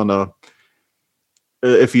 Obviously, you're going to,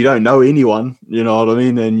 if you don't know anyone, you know what I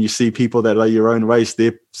mean, and you see people that are your own race,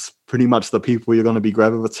 they're pretty much the people you're going to be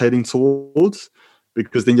gravitating towards,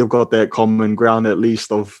 because then you've got that common ground at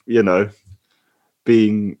least of,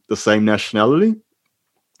 being the same nationality.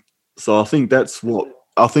 So I think that's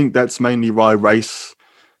mainly why race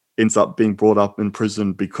ends up being brought up in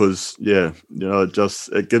prison, because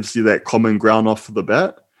it gives you that common ground off the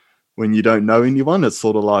bat. When you don't know anyone, it's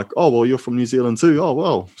sort of like, oh, well, you're from New Zealand too. Oh,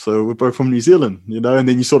 well, so we're both from New Zealand, and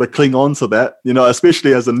then you sort of cling on to that,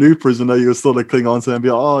 especially as a new prisoner, you sort of cling on to it and be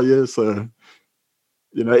like, oh, yeah, so,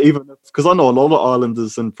 even because I know a lot of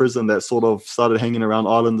Islanders in prison that sort of started hanging around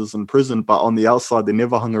Islanders in prison, but on the outside, they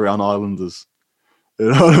never hung around Islanders.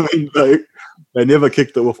 You know what I mean? They never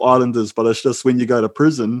kicked it with Islanders, but it's just when you go to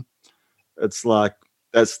prison, it's like,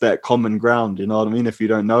 that's that common ground, you know what I mean? If you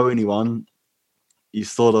don't know anyone, you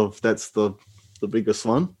sort of, that's the biggest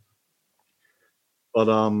one. But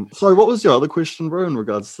sorry, what was your other question, bro, in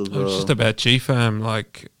regards to the... just about GFAM,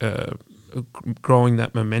 like growing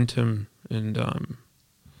that momentum and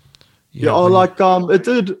it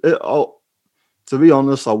did. To be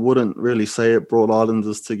honest, I wouldn't really say it brought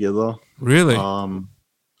Islanders together. Really?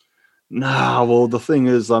 Nah, well, the thing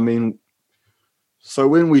is, I mean, so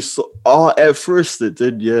when we saw, at first it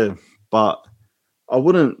did, yeah, but I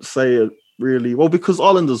wouldn't say it really, well, because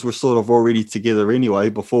Islanders were sort of already together anyway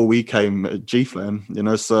before we came at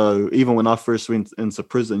GFAM, so even when I first went into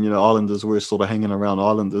prison, Islanders were sort of hanging around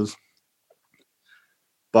Islanders.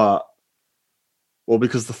 But, well,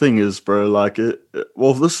 because the thing is, bro, like,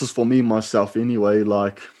 this is for me, myself anyway,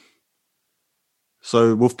 like,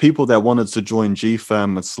 so with people that wanted to join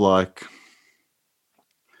GFAM, it's like,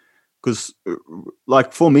 because,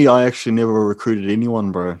 like, for me, I actually never recruited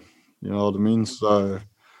anyone, bro, you know what I mean? So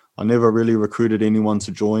I never really recruited anyone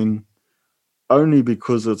to join, only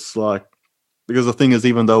because it's like, because the thing is,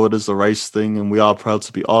 even though it is a race thing and we are proud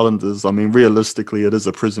to be Islanders, I mean, realistically, it is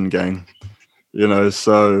a prison gang,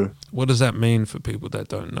 so... What does that mean for people that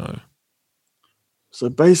don't know? So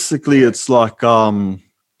basically, it's like,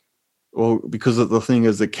 because the thing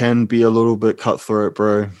is, it can be a little bit cutthroat,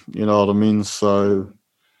 bro, you know what I mean? So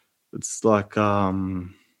it's like,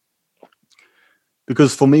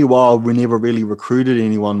 because for me, while we never really recruited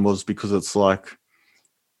anyone, was because it's like,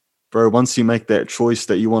 bro, once you make that choice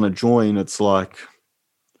that you want to join, it's like,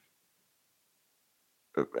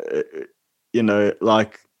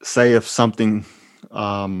 like, say if something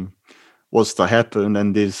was to happen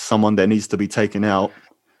and there's someone that needs to be taken out,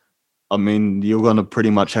 I mean, you're going to pretty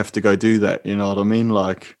much have to go do that, you know what I mean?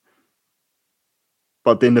 Like,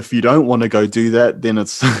 but then if you don't want to go do that, then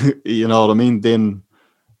it's, you know what I mean? Then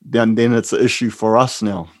it's an issue for us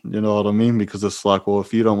now, you know what I mean? Because it's like, well,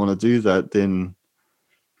 if you don't want to do that, then,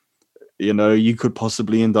 you could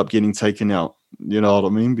possibly end up getting taken out, you know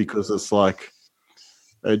what I mean? Because it's like,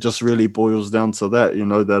 it just really boils down to that,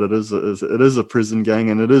 that it is a prison gang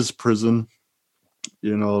and it is prison,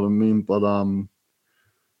 you know what I mean? But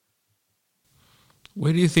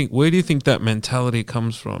where do you think that mentality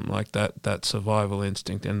comes from, like that survival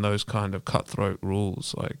instinct and those kind of cutthroat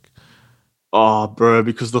rules, like? Oh, bro,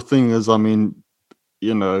 because the thing is, I mean,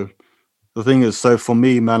 the thing is, so for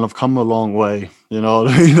me, man, I've come a long way, you know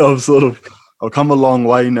what I mean? I've come a long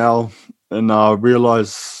way now, and I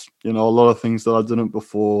realize, a lot of things that I didn't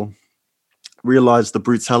before, realize the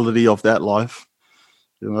brutality of that life,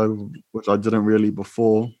 which I didn't really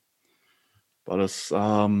before. But it's,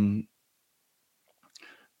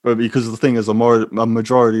 but because the thing is, a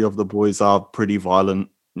majority of the boys are pretty violent,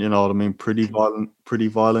 you know what I mean? Pretty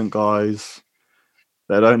violent guys.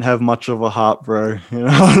 They don't have much of a heart, bro. You know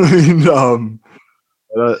what I mean?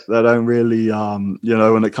 They don't really,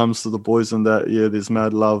 when it comes to the boys and that, yeah, there's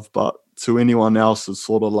mad love, but to anyone else, it's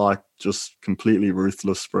sort of like just completely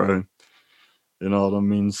ruthless, bro. You know what I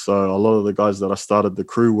mean? So a lot of the guys that I started the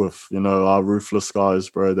crew with, are ruthless guys,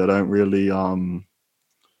 bro. They don't really,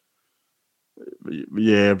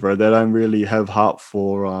 yeah, bro. They don't really have heart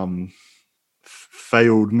for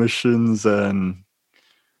failed missions and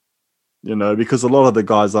You know, because a lot of the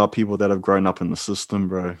guys are people that have grown up in the system,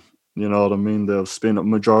 bro. You know what I mean? They've spent a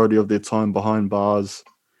majority of their time behind bars.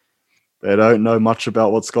 They don't know much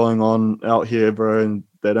about what's going on out here, bro, and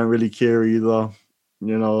they don't really care either.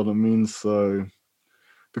 You know what I mean? So,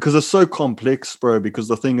 because it's so complex, bro, because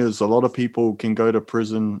the thing is, a lot of people can go to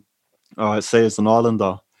prison, say as an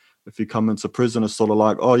islander. If you come into prison, it's sort of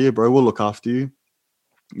like, oh, yeah, bro, we'll look after you.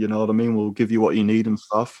 You know what I mean? We'll give you what you need and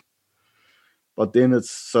stuff. But then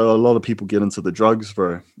it's so a lot of people get into the drugs,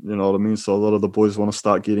 bro. You know what I mean? So a lot of the boys want to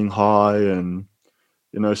start getting high and,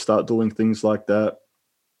 you know, start doing things like that.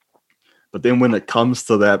 But then when it comes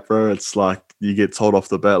to that, bro, it's like you get told off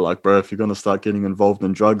the bat, like, bro, if you're gonna start getting involved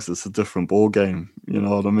in drugs, it's a different ball game. You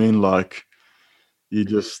know what I mean? Like, you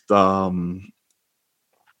just, yeah,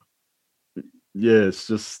 it's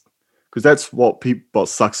just because that's what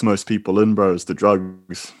sucks most people in, bro, is the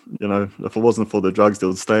drugs. You know, if it wasn't for the drugs, they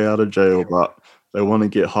would stay out of jail, but they want to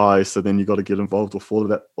get high, so then you got to get involved with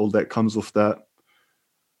all that comes with that.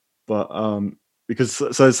 But because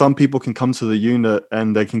so some people can come to the unit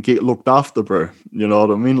and they can get looked after, bro. You know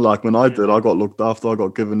what I mean? Like when I did, I got looked after, I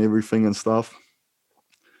got given everything and stuff.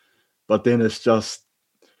 But then it's just,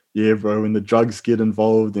 yeah, bro, when the drugs get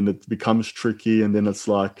involved and it becomes tricky, and then it's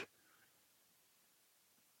like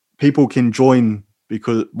people can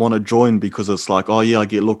want to join because it's like, oh yeah, I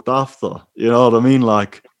get looked after. You know what I mean?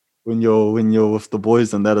 Like when you're with the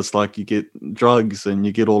boys and that, it's like you get drugs and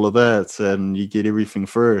you get all of that and you get everything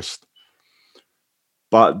first.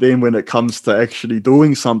 But then when it comes to actually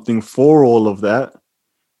doing something for all of that,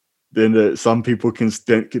 then some people can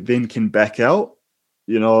back out.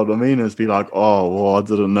 You know what I mean? It's be like, oh, well, I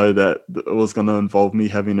didn't know that it was going to involve me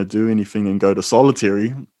having to do anything and go to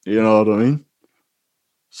solitary. You know what I mean?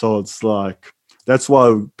 So it's like, that's why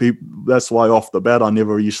off the bat, I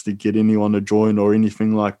never used to get anyone to join or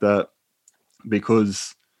anything like that,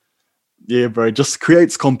 because yeah, bro, it just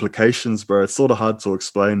creates complications, bro. It's sort of hard to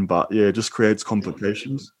explain, but yeah, it just creates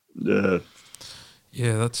complications. Yeah.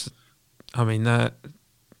 Yeah, I mean, that,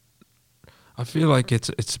 I feel like it's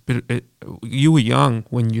a bit, you were young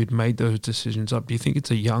when you'd made those decisions up. Do you think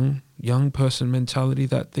it's a young person mentality,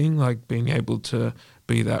 that thing, like being able to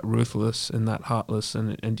be that ruthless and that heartless,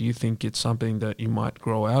 and do you think it's something that you might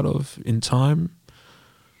grow out of in time?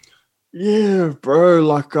 Yeah, bro.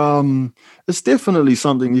 Like, it's definitely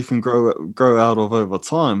something you can grow out of over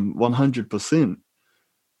time, 100%.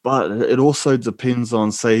 But it also depends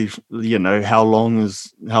on, say, you know, how long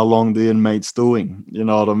the inmate's doing. You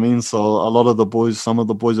know what I mean? So some of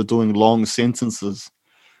the boys are doing long sentences.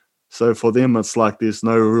 So for them, it's like there's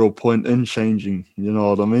no real point in changing. You know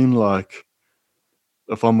what I mean? Like,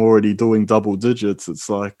 if I'm already doing double digits, it's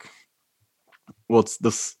like, what's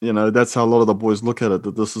this? You know, that's how a lot of the boys look at it,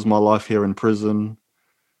 that this is my life here in prison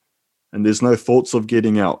and there's no thoughts of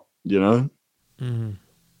getting out, you know? Mm.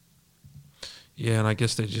 Yeah, and I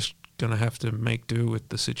guess they're just going to have to make do with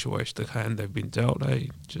the situation, the hand they've been dealt, eh?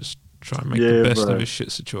 Just try and make the best of a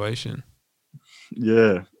shit situation.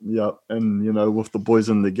 Yeah, yeah. And, you know, with the boys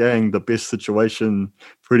in the gang, the best situation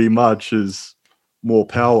pretty much is more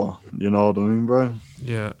power. You know what I mean, bro?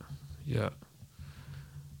 Yeah, yeah.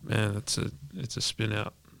 Man, it's a spin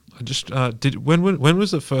out. I just when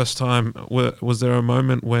was the first time? Was there a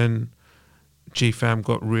moment when GFAM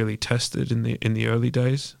got really tested in the early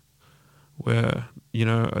days, where, you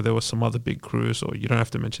know, there were some other big crews, or you don't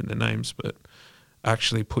have to mention their names, but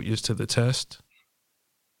actually put you to the test?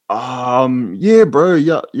 Yeah, bro.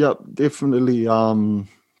 Yeah, definitely.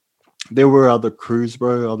 There were other crews,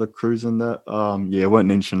 bro. Other crews in that. Yeah, I won't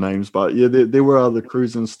mention names, but yeah, there were other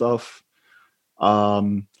crews and stuff.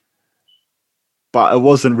 But it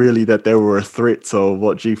wasn't really that they were a threat to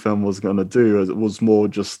what GFAM was gonna do. It was more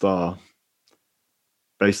just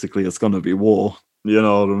basically it's gonna be war. You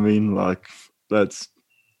know what I mean? Like that's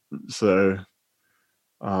so.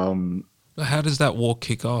 But how does that war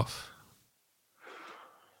kick off?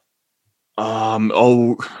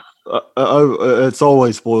 It's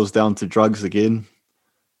always boils down to drugs again.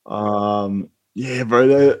 Yeah,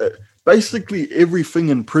 bro. Basically, everything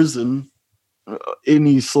in prison,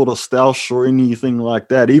 any sort of stoush or anything like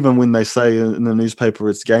that, even when they say in the newspaper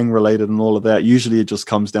it's gang related and all of that, usually it just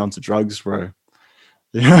comes down to drugs, bro.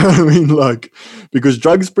 You know what I mean? Like, because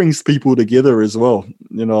drugs brings people together as well.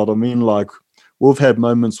 You know what I mean? Like, we've had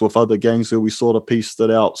moments with other gangs where we sort of pieced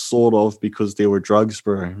it out, sort of, because there were drugs,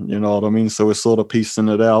 bro. You know what I mean? So we're sort of piecing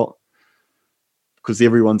it out because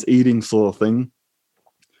everyone's eating, sort of thing.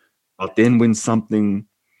 But then when something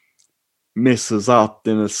messes up,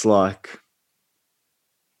 then it's like,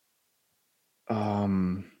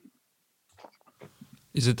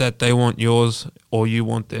 is it that they want yours or you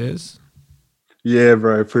want theirs? Yeah,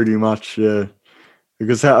 bro, pretty much, yeah.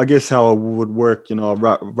 Because I guess how it would work, a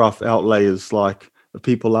rough outlay is like if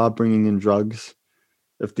people are bringing in drugs,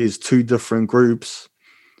 if there's two different groups,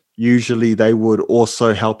 usually they would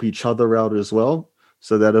also help each other out as well.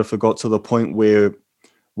 So that if it got to the point where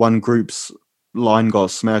one group's line got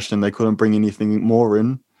smashed and they couldn't bring anything more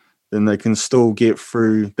in, then they can still get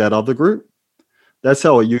through that other group. That's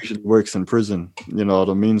how it usually works in prison. You know what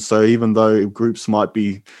I mean? So even though groups might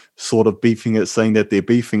be sort of beefing it, saying that they're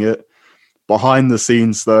beefing it, behind the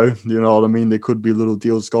scenes, though, you know what I mean? There could be little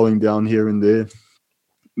deals going down here and there,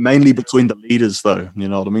 mainly between the leaders, though, you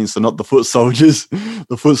know what I mean? So not the foot soldiers.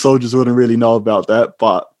 The foot soldiers wouldn't really know about that,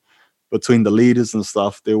 but between the leaders and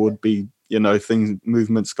stuff, there would be, things,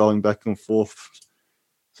 movements going back and forth.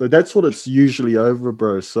 So that's what it's usually over,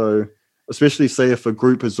 bro. So especially say if a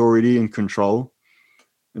group is already in control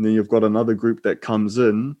and then you've got another group that comes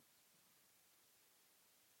in,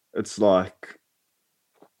 it's like,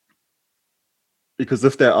 because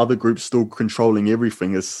if that other group's still controlling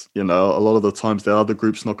everything, it's, a lot of the times that other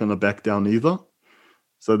group's not going to back down either.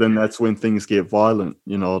 So then that's when things get violent,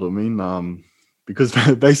 you know what I mean? Because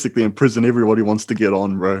basically in prison, everybody wants to get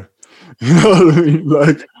on, bro. You know what I mean?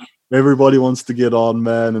 Like everybody wants to get on,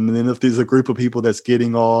 man. And then if there's a group of people that's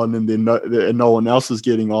getting on and then no one else is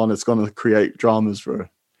getting on, it's going to create dramas, bro.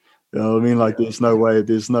 You know what I mean? Like there's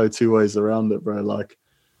no two ways around it, bro. Like,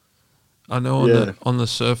 I know on the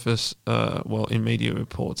surface, in media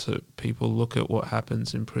reports, that people look at what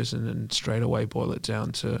happens in prison and straight away boil it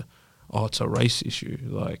down to, it's a race issue.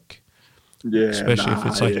 Like, especially if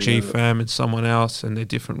it's like GFAM and someone else and they're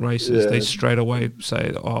different races, they straight away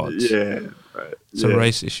say, it's a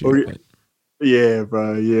race issue. Yeah,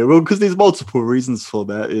 bro. Yeah, well, because there's multiple reasons for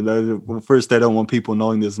that. Well, first, they don't want people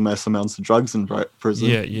knowing there's mass amounts of drugs in prison.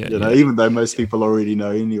 Even though most people already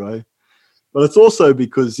know anyway. But it's also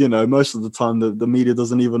because, most of the time the media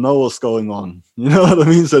doesn't even know what's going on. You know what I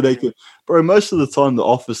mean? So most of the time the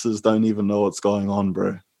officers don't even know what's going on,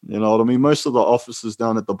 bro. You know what I mean? Most of the officers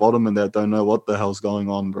down at the bottom and that don't know what the hell's going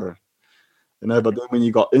on, bro. But then when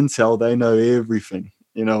you got intel, they know everything,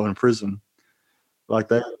 in prison. Like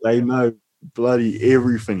they know bloody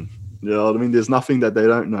everything. You know what I mean? There's nothing that they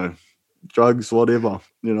don't know. Drugs, whatever.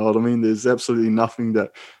 You know what I mean? There's absolutely nothing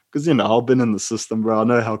that... Because, I've been in the system, bro. I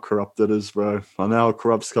know how corrupt it is, bro. I know how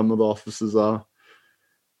corrupt some of the officers are.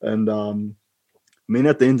 And,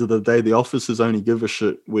 at the end of the day, the officers only give a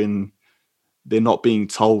shit when they're not being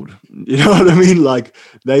told. You know what I mean? Like,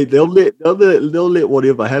 they'll let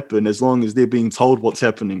whatever happen as long as they're being told what's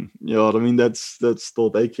happening. You know what I mean? That's all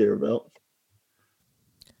they care about.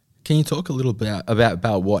 Can you talk a little bit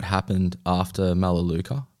about what happened after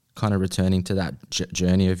Melaleuca? Kind of returning to that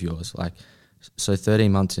journey of yours, like... So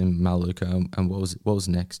 13 months in Melaleuca, and what was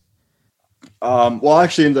next? I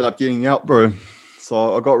actually ended up getting out, bro.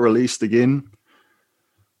 So I got released again.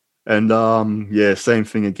 And same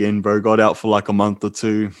thing again, bro. Got out for like a month or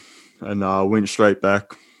two and went straight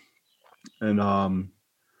back. And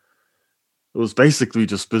it was basically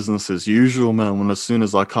just business as usual, man. When as soon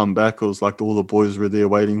as I come back, it was like all the boys were there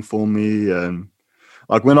waiting for me. And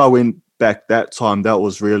like when I went back that time, that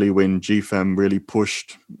was really when GFAM really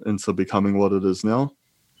pushed into becoming what it is now.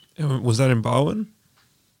 Was that in Barwon?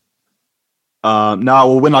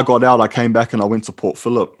 When I got out, I came back and I went to Port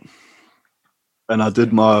Phillip. And I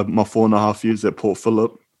did my 4.5 years at Port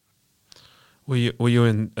Phillip. Were you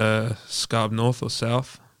in Scarborough North or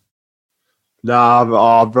South?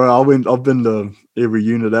 Nah, bro. I've been to every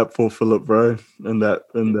unit at Port Phillip, bro.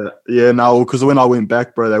 Because when I went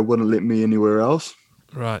back, bro, they wouldn't let me anywhere else.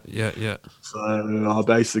 Right. Yeah. So I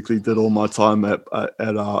basically did all my time at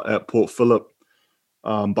Port Phillip,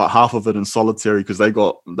 but half of it in solitary because they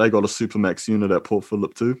got a Supermax unit at Port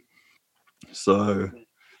Phillip too. So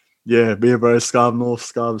yeah, bro, Scarborough North,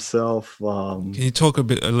 Scarborough South. Can you talk a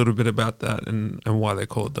little bit about that and why they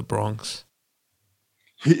call it the Bronx?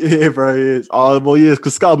 Yeah, bro. Yes.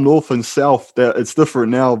 Because Scarborough North and South, it's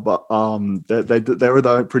different now, but they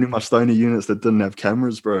were pretty much the only units that didn't have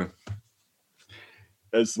cameras, bro.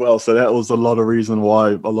 As well, so that was a lot of reason why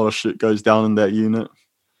a lot of shit goes down in that unit.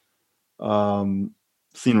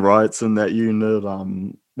 Seen riots in that unit.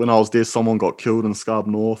 When I was there, someone got killed in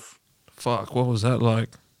Scarborough North. Fuck, what was that like?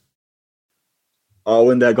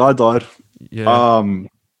 When that guy died. Yeah.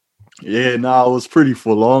 It was pretty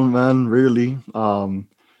full on, man. Really.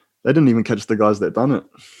 They didn't even catch the guys that done it.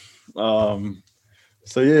 That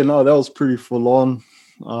was pretty full on.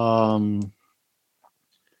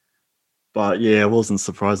 But yeah, it wasn't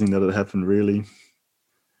surprising that it happened really.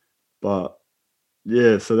 But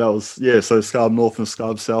yeah, so that was, so Scarborough North and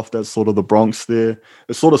Scarborough South, that's sort of the Bronx there.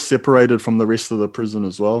 It's sort of separated from the rest of the prison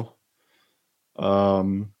as well.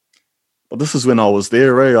 But this is when I was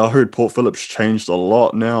there, I heard Port Phillip's changed a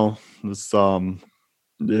lot now. It's yeah,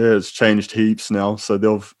 it's changed heaps now.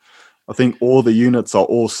 So I think all the units are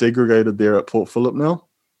all segregated there at Port Phillip now,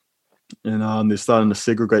 and they're starting to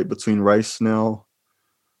segregate between race now.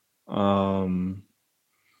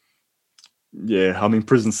 Yeah, I mean,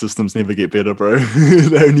 prison systems never get better, bro.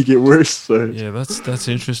 They only get worse. So Yeah, that's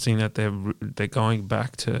interesting that they're going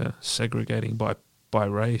back to segregating by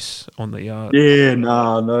race on the yard. yeah,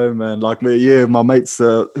 no, man. Like me, yeah, my mates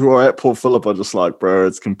who are at Port Phillip are just like, bro,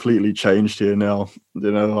 it's completely changed here now.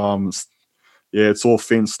 You know, yeah, it's all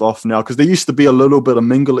fenced off now because there used to be a little bit of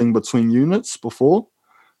mingling between units before,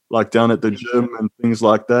 like down at the gym and things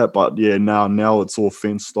like that. But yeah, now it's all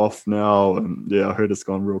fenced off now, and yeah, I heard it's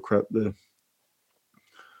gone real crap there.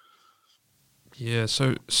 Yeah.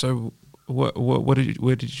 So what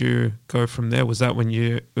where did you go from there? Was that when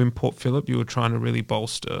you in Port Phillip you were trying to really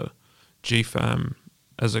bolster GFAM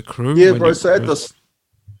as a crew? Yeah, when bro. you- So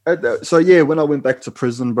so yeah, when I went back to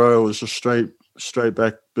prison, bro, it was just straight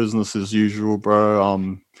back business as usual,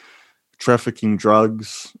 bro. Trafficking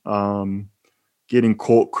drugs, getting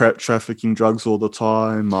caught trafficking drugs all the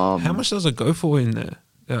time. How much does it go for in there?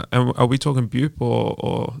 And are we talking bupe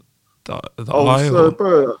or the Oh, eye? so Or?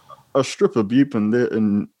 bro, a strip of bupe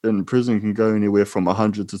in prison can go anywhere from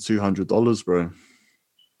 $100 to $200, bro.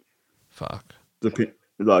 Fuck.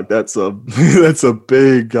 Like that's a that's a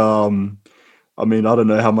big. I mean, I don't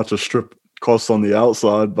know how much a strip costs on the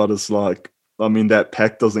outside, but it's like, I mean, that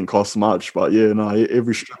pack doesn't cost much. But yeah, no,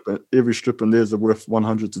 every strip in there is worth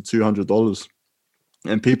 $100 to $200,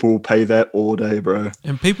 and people will pay that all day, bro.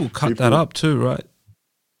 And people cut that People- up too, right?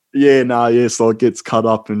 Yeah, yeah. So it gets cut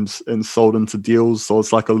up and sold into deals. So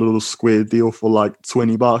it's like a little square deal for like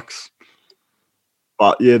 $20.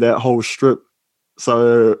 But yeah, that whole strip.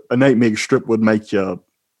 So an 8 meg strip would make you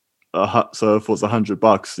so if it was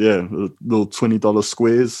 $100, yeah, little $20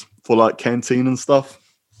 squares for like canteen and stuff.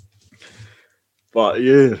 But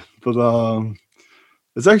yeah,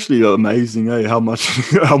 it's actually amazing, how much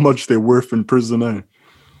how much they're worth in prison,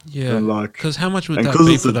 Yeah. And like, Because how much would and that because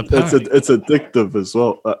be it's for the pack? it's addictive as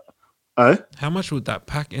well. How much would that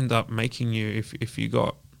pack end up making you if you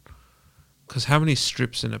got? Because how many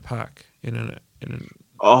strips in a pack in an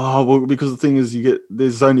Oh well, because the thing is,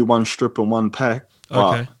 there's only one strip and one pack.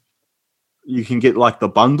 okay. But you can get like the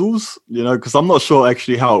bundles, because I'm not sure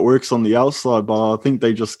actually how it works on the outside, but I think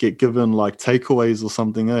they just get given like takeaways or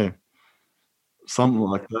something, something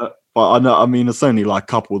like that. But I mean, it's only like a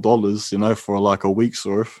couple of dollars, for like a week's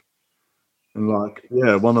worth. And like,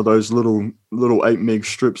 yeah, one of those little 8 meg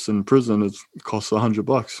strips in prison, it costs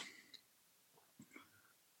 $100.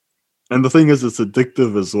 And the thing is, it's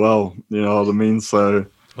addictive as well. You know what I mean? So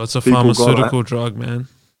Well, it's a people got pharmaceutical drug, man.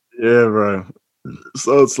 yeah, bro.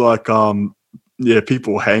 So it's like, yeah,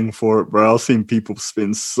 people hang for it, bro. I've seen people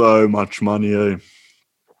spend so much money on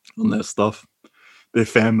that stuff. Their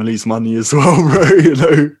family's money as well,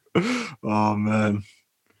 bro. Oh man.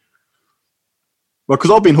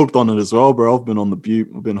 Because I've been hooked on it as well, bro. I've been on the butte.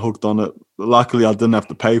 I've been hooked on it. Luckily, I didn't have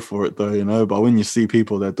to pay for it though, But when you see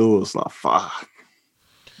people that do it, it's like, fuck.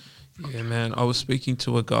 Yeah, man. I was speaking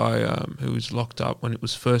to a guy who was locked up when it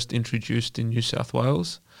was first introduced in New South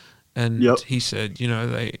Wales. And Yep. he said,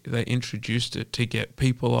 they introduced it to get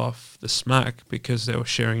people off the smack because they were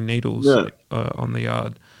sharing needles on the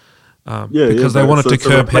yard. Because they wanted to it's a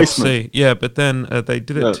curb Hep replacement. C. Yeah, but then they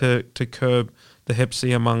did it Yeah. to curb the Hep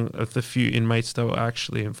C among the few inmates that were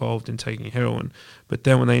actually involved in taking heroin. But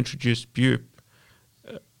then when they introduced bupe,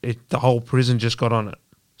 the whole prison just got on it.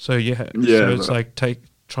 So so it's bro. like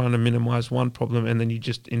trying to minimize one problem, and then you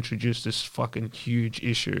just introduce this fucking huge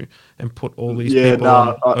issue and put all these people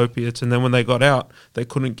on opiates, and then when they got out, they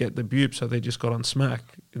couldn't get the bupe, so they just got on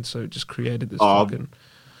smack, and so it just created this fucking...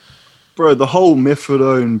 Bro, the whole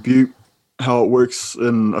methadone butte, how it works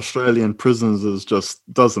in Australian prisons is just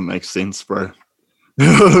doesn't make sense, bro. You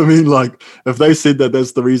know what I mean? Like, if they said that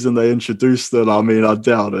that's the reason they introduced it, I mean, I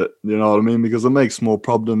doubt it. You know what I mean? Because it makes more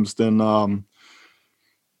problems than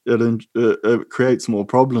it creates more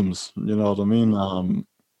problems. You know what I mean?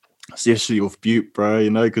 Especially with butte, bro.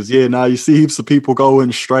 Because you see heaps of people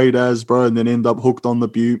going straight as, bro, and then end up hooked on the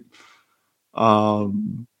butte. Because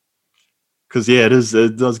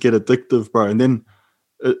it does get addictive, bro. And then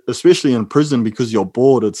especially in prison, because you're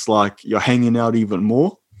bored, it's like you're hanging out even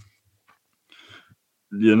more.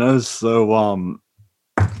 So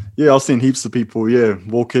I've seen heaps of people,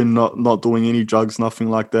 walk in not doing any drugs, nothing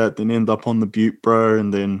like that, then end up on the butte, bro,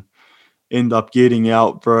 and then end up getting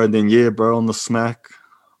out, bro, and then bro, on the smack.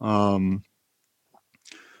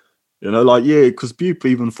 You know, like, yeah, because Bupe,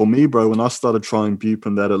 even for me, bro, when I started trying Bupe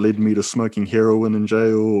and that, it led me to smoking heroin in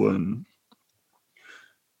jail and,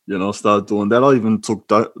 you know, I started doing that. I even took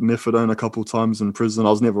methadone a couple times in prison. I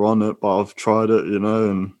was never on it, but I've tried it, you know,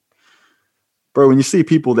 and bro, when you see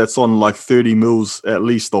people that's on like 30 mils at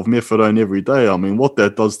least of methadone every day, I mean, what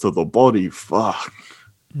that does to the body, fuck.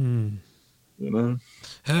 Mm. You know?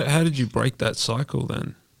 How did you break that cycle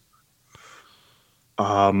then?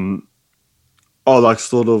 Like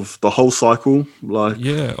sort of the whole cycle, like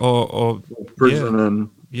Yeah, or prison yeah, and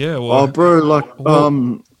yeah. Well, bro, like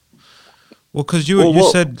well, because well, you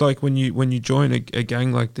what? said like when you join a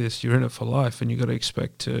gang like this, you're in it for life, and you got to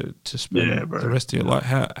expect to spend Yeah, bro. the rest of your life.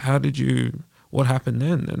 How did you? What happened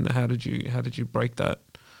then, and how did you break that?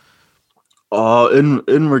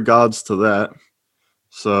 In regards to that,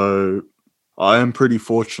 so I am pretty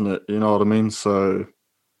fortunate, you know what I mean? So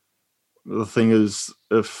the thing is,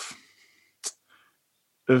 if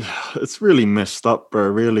it's really messed up, bro,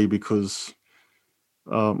 really, because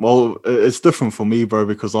well, it's different for me, bro,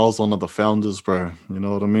 because I was one of the founders, bro. You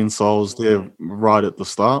know what I mean? So I was there right at the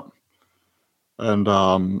start,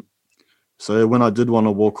 and so when I did want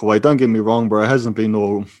to walk away, don't get me wrong, bro, it hasn't been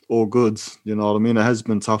all good. You know what I mean? It has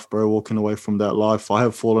been tough, bro, walking away from that life. I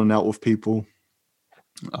have fallen out with people.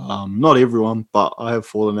 Not everyone, but I have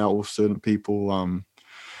fallen out with certain people.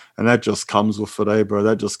 And that just comes with it, bro.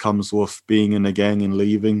 That just comes with being in a gang and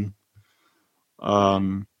leaving.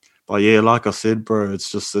 But yeah, like I said, bro,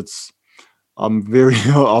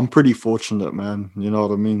 I'm pretty fortunate, man. You know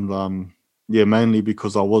what I mean? Yeah, mainly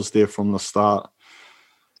because I was there from the start.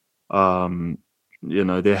 You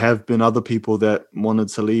know, there have been other people that wanted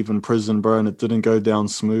to leave in prison, bro, and it didn't go down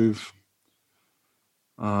smooth.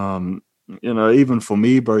 You know, even for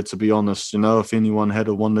me, bro, to be honest, you know, if anyone had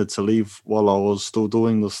wanted to leave while I was still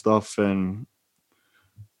doing the stuff, and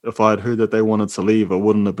if I had heard that they wanted to leave, it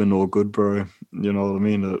wouldn't have been all good, bro. You know what I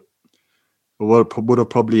mean? It would have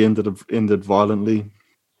probably ended violently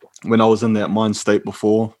when I was in that mind state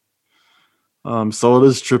before. So it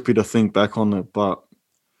is trippy to think back on it, but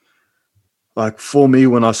like for me,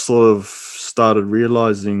 when I sort of started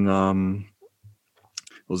realizing, it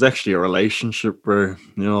was actually a relationship, bro.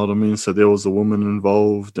 You know what I mean? So there was a woman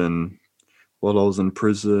involved, and while I was in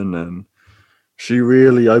prison, and she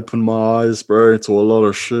really opened my eyes, bro, to a lot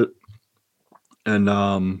of shit. And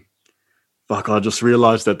fuck, I just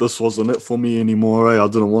realized that this wasn't it for me anymore. I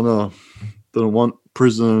didn't want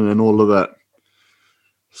prison and all of that.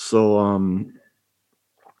 So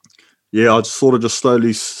yeah, I just sort of just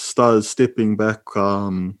slowly started stepping back,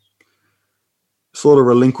 sort of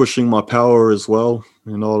relinquishing my power as well.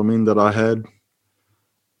 You know what I mean? That I had.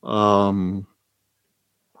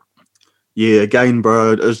 Yeah, again,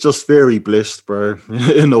 bro, it's just very blessed, bro,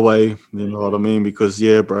 in a way. You know what I mean? Because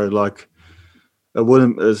yeah, bro, like it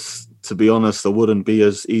wouldn't, as to be honest, it wouldn't be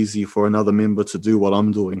as easy for another member to do what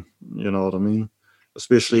I'm doing. You know what I mean?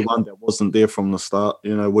 Especially one that wasn't there from the start.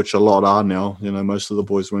 You know, which a lot are now. You know, most of the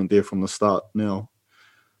boys weren't there from the start now.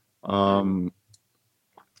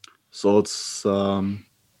 So it's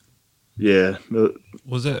yeah,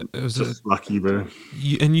 Was it just lucky, bro.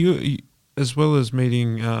 you as well as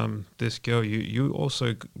meeting this girl, you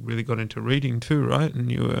also really got into reading too, right? And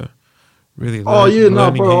you were really learning bro,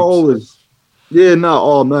 heaps. always. Yeah, no,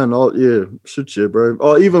 oh man, oh yeah, shit, yeah, bro.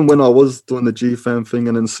 Oh, even when I was doing the GFAM thing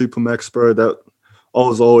and in Supermax, bro, that I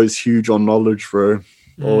was always huge on knowledge, bro.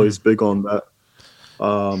 Always big on that.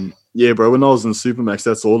 Yeah, bro. When I was in Supermax,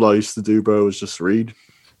 that's all I used to do, bro. Was just read.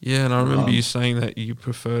 Yeah, and I remember you saying that you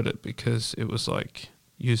preferred it because it was like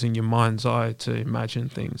using your mind's eye to imagine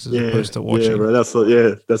things as opposed to watching. Yeah, bro. That's what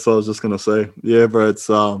I was just gonna say. Yeah, bro. It's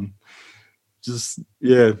just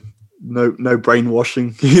no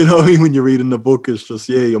brainwashing. You know what I mean? When you're reading the book, it's just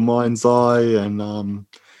your mind's eye, and I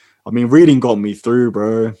mean, reading got me through,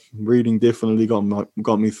 bro. Reading definitely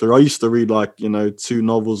got me through. I used to read like 2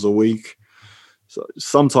 novels a week. So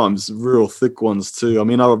sometimes real thick ones too. I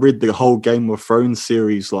mean, I read the whole Game of Thrones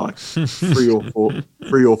series like three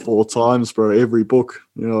or four times, bro. Every book,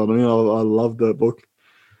 you know what I mean? I love that book.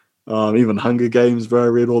 Even Hunger Games, bro. I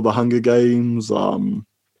read all the Hunger Games.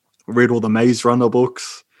 Read all the Maze Runner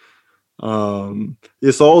books.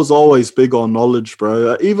 Yeah, so I was always big on knowledge,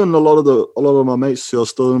 bro. Even a lot of my mates who are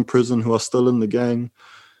still in prison, who are still in the gang,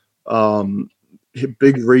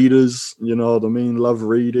 big readers. You know what I mean? Love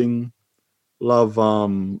reading. Love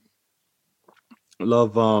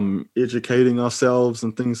educating ourselves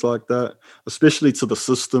and things like that, especially to the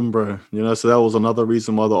system, bro. So that was another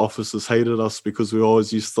reason why the officers hated us, because we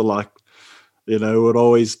always used to would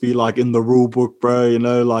always be like in the rule book, bro,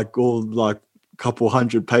 like all like couple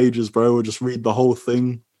hundred pages, bro. We'll just read the whole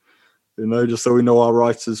thing. just so we know our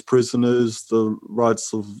rights as prisoners, the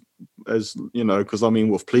rights of, as because I mean,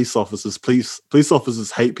 with police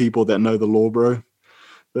officers hate people that know the law, bro.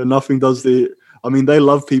 That nothing does the. I mean, they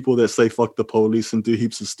love people that say fuck the police and do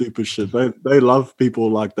heaps of stupid shit. They love people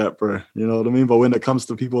like that, bro. You know what I mean? But when it comes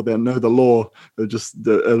to people that know the law, it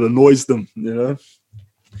annoys them,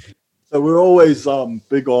 So we're always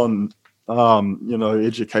big on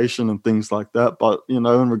education and things like that. But in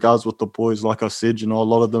regards with the boys, like I said, a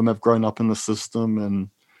lot of them have grown up in the system, and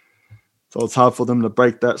so it's hard for them to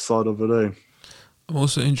break that side of it, eh? I'm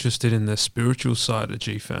also interested in the spiritual side of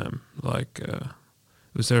GFAM. Like,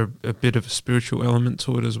 was there a bit of a spiritual element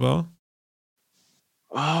to it as well?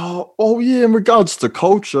 Oh yeah, in regards to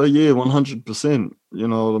culture, yeah, 100%. You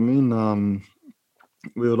know what I mean?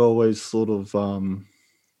 We would always sort of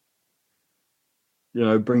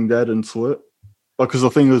bring that into it. Because the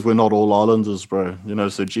thing is, we're not all islanders, bro.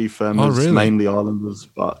 So GFAM is really? mainly islanders.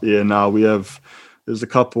 But yeah, now there's a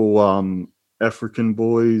couple African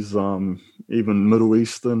boys, even Middle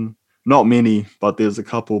Eastern. Not many, but there's a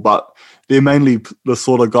couple. But they're mainly the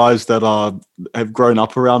sort of guys that have grown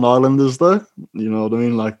up around islanders, though. You know what I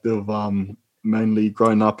mean? Like they've mainly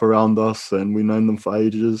grown up around us, and we've known them for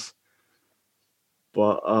ages.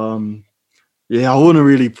 But yeah, I wouldn't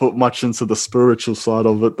really put much into the spiritual side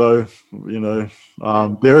of it, though.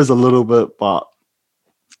 There is a little bit, but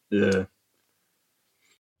yeah.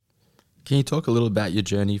 Can you talk a little about your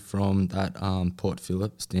journey from that Port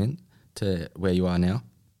Phillip stint to where you are now?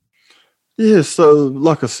 Yeah, so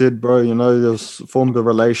like I said, bro, there's formed a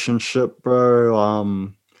relationship,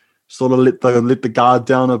 bro. Sort of let the guard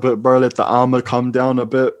down a bit, bro. Let the armor come down a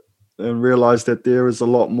bit, and realize that there is a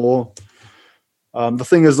lot more. The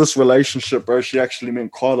thing is, this relationship, bro, she actually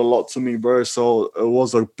meant quite a lot to me, bro. So it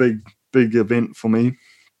was a big event for me.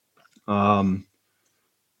 But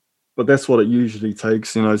that's what it usually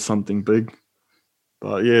takes, something big.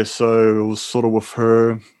 But yeah, so it was sort of with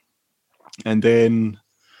her. And then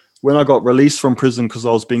when I got released from prison, because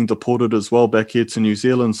I was being deported as well back here to New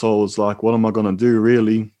Zealand, so I was like, what am I going to do,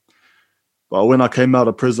 really? But when I came out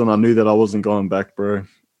of prison, I knew that I wasn't going back, bro.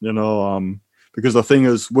 Because the thing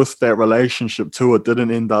is, with that relationship too, it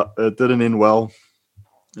didn't end well,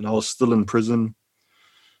 and I was still in prison.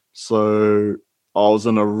 So I was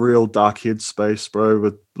in a real dark headspace, bro,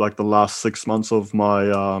 with like the last 6 months of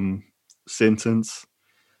my sentence.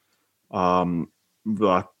 Like,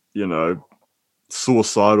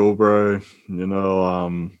 suicidal, bro.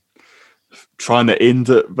 Trying to end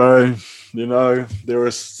it, bro. There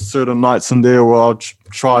were certain nights in there where I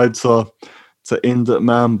tried to end it,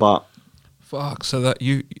 man, but fuck. So that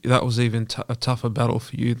was even a tougher battle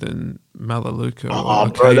for you than Melaleuca. Oh,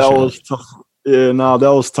 bro, that was tough. Yeah, no,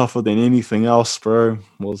 that was tougher than anything else, bro.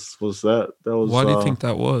 Was that? That was. Why do you think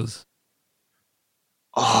that was?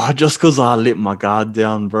 Just because I let my guard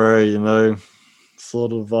down, bro.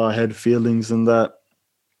 Sort of had feelings in that.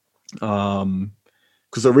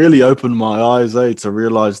 Because it really opened my eyes, to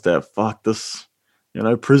realize that fuck this,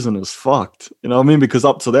 prison is fucked. You know what I mean? Because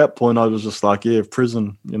up to that point, I was just like, yeah,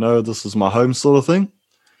 prison. This is my home, sort of thing.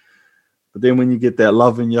 But then when you get that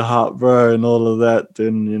love in your heart, bro, and all of that,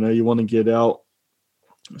 then, you want to get out.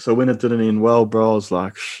 So when it didn't end well, bro, I was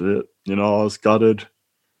like, shit, I was gutted.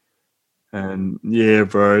 And yeah,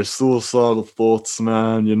 bro, suicidal thoughts,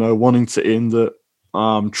 man, wanting to end it,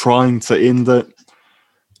 trying to end it.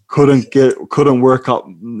 Couldn't work up,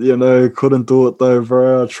 couldn't do it though,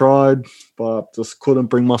 bro. I tried, but just couldn't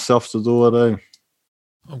bring myself to do it,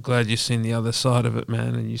 I'm glad you've seen the other side of it,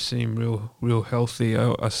 man, and you seem real healthy.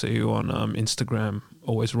 I see you on Instagram,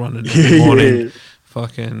 always running every morning,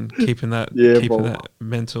 fucking keeping that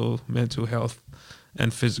mental health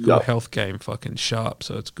and physical health game fucking sharp.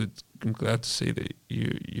 So it's good. I'm glad to see that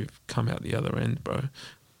you've come out the other end, bro.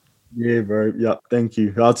 Yeah, bro. Yeah, thank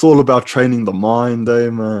you. It's all about training the mind,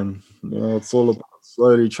 man. It's all about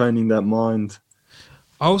slowly training that mind.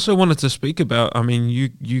 I also wanted to speak about. I mean,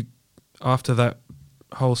 you after that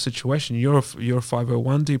whole situation, you're a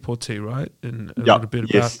 501 deportee, right? And a little bit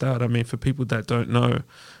about that. I mean, for people that don't know,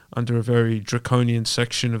 under a very draconian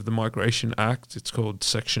section of the Migration Act, it's called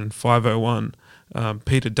Section 501.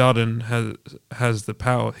 Peter Dutton has the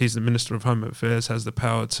power. He's the Minister of Home Affairs. Has the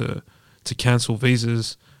power to cancel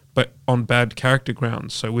visas, but on bad character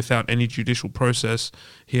grounds. So without any judicial process,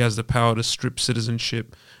 he has the power to strip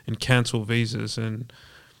citizenship and cancel visas. And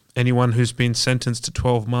anyone who's been sentenced to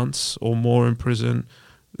 12 months or more in prison,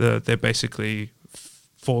 they basically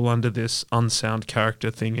fall under this unsound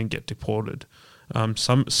character thing and get deported.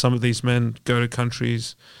 Some of these men go to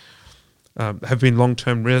countries have been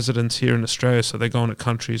long-term residents here in Australia, so they're going to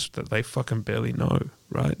countries that they fucking barely know,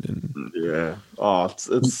 right? And Yeah. Oh,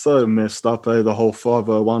 it's so messed up, the whole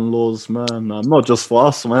 501 laws, man. Not just for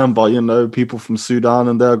us, man, but, people from Sudan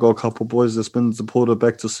and there. I got a couple boys that's been deported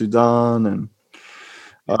back to Sudan and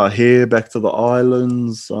here back to the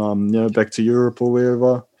islands, back to Europe or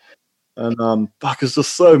wherever. And fuck, it's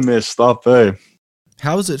just so messed up,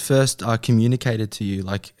 How was it first communicated to you?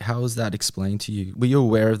 Like, how was that explained to you? Were you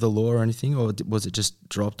aware of the law or anything, or was it just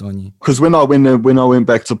dropped on you? Because when I went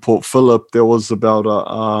back to Port Phillip, there was about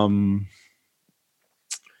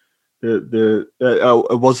it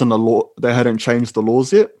wasn't a law. They hadn't changed the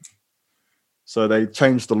laws yet, so they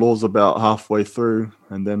changed the laws about halfway through,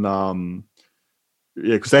 and then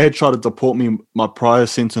because they had tried to deport me my prior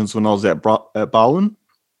sentence when I was at Bowen.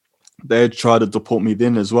 They had tried to deport me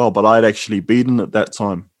then as well, but I had actually beaten at that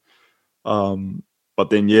time. But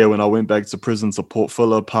then, when I went back to prison to Port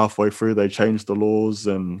Phillip, halfway through, they changed the laws,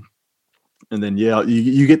 and then,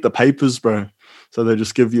 you get the papers, bro. So they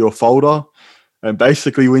just give you a folder. And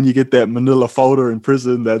basically, when you get that manila folder in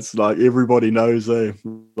prison, that's like everybody knows,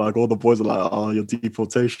 like all the boys are like, oh, your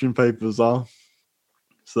deportation papers are.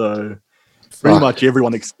 So pretty much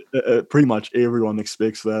everyone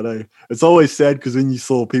expects that, It's always sad because when you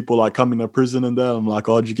saw people like coming to prison and that, I'm like,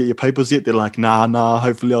 oh, did you get your papers yet? They're like, nah,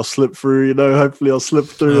 hopefully I'll slip through, hopefully I'll slip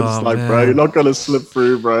through. It's like, man, bro, you're not going to slip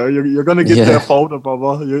through, bro. You're going to get that folder,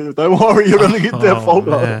 brother. Don't worry, you're going to get that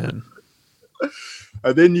folder. Man.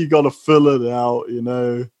 And then you got to fill it out,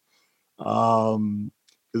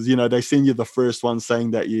 because, they send you the first one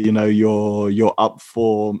saying that, you're up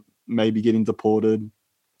for maybe getting deported.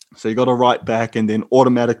 So you got to write back, and then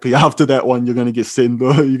automatically after that one, you're going to get sent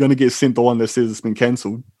the one that says it's been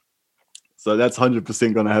cancelled. So that's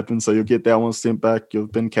 100% going to happen. So you'll get that one sent back.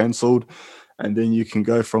 You've been cancelled, and then you can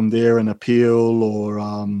go from there and appeal, or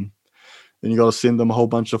then you got to send them a whole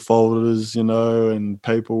bunch of folders, and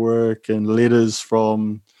paperwork and letters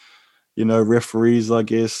from, referees, I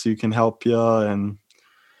guess, who can help you. And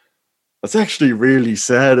it's actually really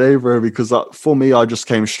sad, bro, because for me, I just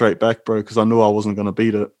came straight back, bro, because I knew I wasn't going to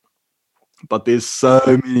beat it. But there's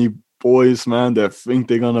so many boys, man, that think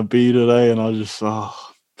they're going to beat it, and I just,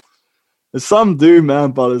 some do, man,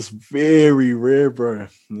 but it's very rare, bro.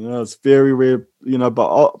 It's very rare,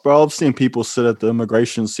 but I've seen people sit at the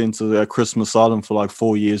immigration center at Christmas Island for like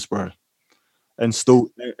 4 years, bro, and still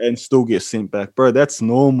get sent back, bro. That's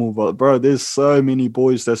normal, but bro, there's so many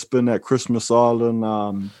boys that's been at Christmas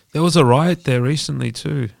Island. There was a riot there recently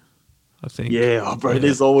too, I think. Yeah, bro,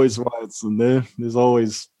 there's always riots in there. There's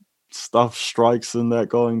always strikes and that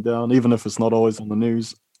going down, even if it's not always on the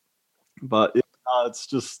news. But it's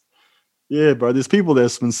just, bro, there's people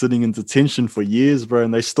that's been sitting in detention for years, bro,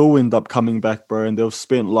 and they still end up coming back, bro, and they've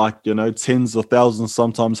spent like, tens of thousands,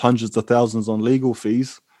 sometimes hundreds of thousands on legal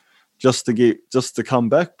fees just to come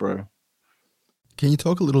back, bro. Can you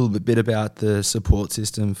talk a little bit about the support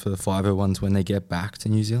system for 501s when they get back to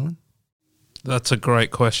New Zealand? That's a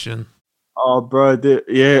great question. Oh, bro,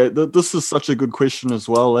 this is such a good question as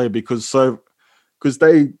well, because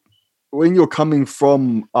when you're coming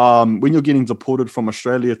from, when you're getting deported from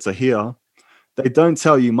Australia to here, they don't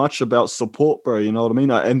tell you much about support, bro, you know what I mean?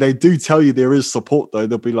 And they do tell you there is support, though.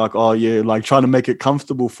 They'll be like, oh, yeah, like trying to make it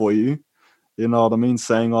comfortable for you. You know what I mean?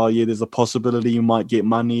 Saying, oh, yeah, there's a possibility you might get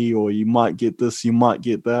money, or you might get this, you might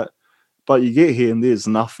get that. But you get here and there's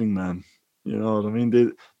nothing, man. You know what I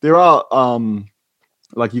mean? There are,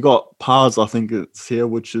 like, you got PARS, I think it's here,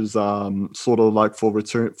 which is sort of like for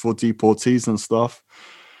deportees and stuff.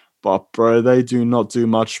 But, bro, they do not do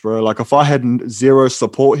much, bro. Like, if I had zero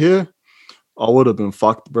support here, I would have been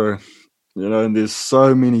fucked, bro. And there's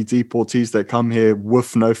so many deportees that come here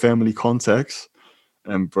with no family contacts.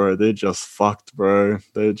 And, bro, they're just fucked, bro.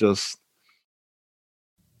 They're just...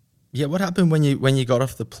 Yeah, what happened when you got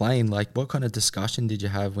off the plane? Like, what kind of discussion did you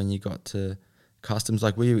have when you got to customs?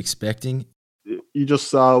 Like, were you expecting... You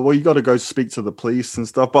just, you got to go speak to the police and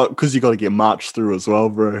stuff, but because you got to get marched through as well,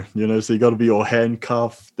 bro, so you got to be all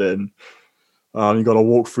handcuffed, and you got to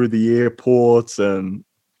walk through the airports. And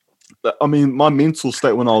I mean, my mental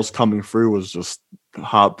state when I was coming through was just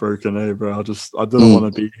heartbroken, bro. I didn't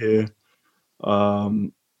want to be here.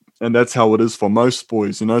 And that's how it is for most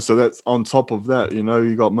boys, so that's on top of that,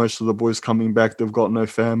 you got most of the boys coming back, they've got no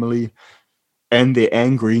family. And they're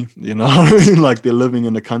angry, like they're living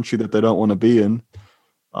in a country that they don't want to be in.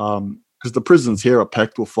 Because the prisons here are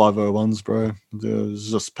packed with 501s, bro. It's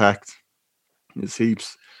just packed. There's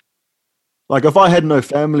heaps. Like, if I had no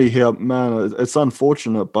family here, man, it's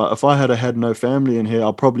unfortunate. But if I had no family in here,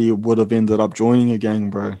 I probably would have ended up joining a gang,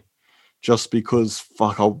 bro. Just because,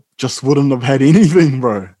 I just wouldn't have had anything,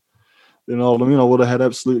 bro. You know what I mean? I would have had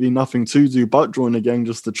absolutely nothing to do but join a gang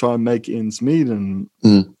just to try and make ends meet, and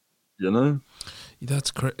you know.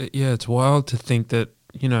 That's yeah, it's wild to think that,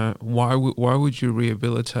 you know, why would you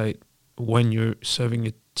rehabilitate when you're serving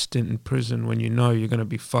a stint in prison when you know you're going to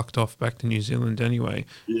be fucked off back to New Zealand anyway?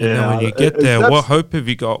 Yeah, and then when you get there, what hope have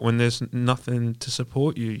you got when there's nothing to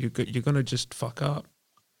support you? You're going to just fuck up.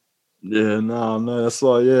 Yeah, no, that's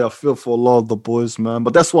why. Yeah, I feel for a lot of the boys, man.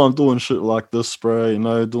 But that's why I'm doing shit like this, bro. You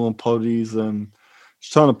know, doing potties and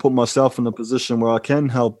just trying to put myself in a position where I can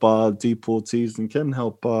help deportees and can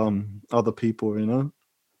help other people. You know.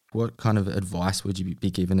 What kind of advice would you be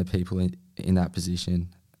giving to people in that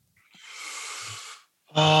position?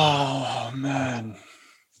 Oh man.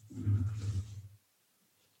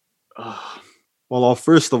 Well,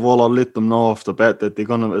 first of all, I'll let them know off the bat that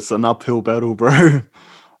it's an uphill battle, bro.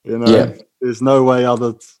 You know, there's no way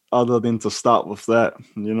other than to start with that.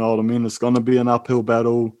 You know what I mean? It's gonna be an uphill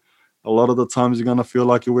battle. A lot of the times you're gonna feel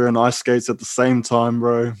like you're wearing ice skates at the same time,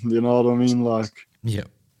 bro. You know what I mean? Like,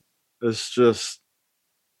 it's just,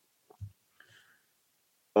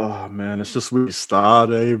 oh man, it's just where you start,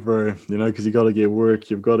 bro. You know, because you got to get work.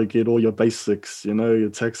 You've got to get all your basics. You know, your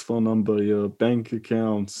tax phone number, your bank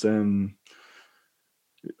accounts, and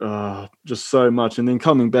just so much. And then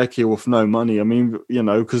coming back here with no money. I mean, you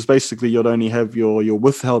know, because basically you'd only have your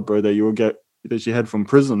withheld, bro, that you had from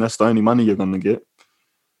prison. That's the only money you're gonna get.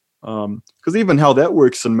 Because even how that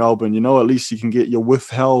works in Melbourne, you know, at least you can get your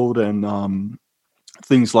withheld and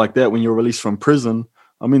things like that when you're released from prison.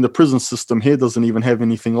 I mean, the prison system here doesn't even have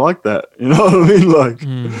anything like that. You know what I mean? Like,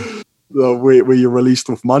 where you're released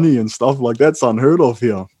with money and stuff, like that's unheard of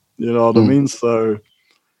here. You know what I mean? So,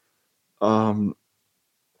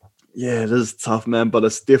 yeah, it is tough, man, but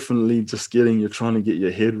it's definitely just you're trying to get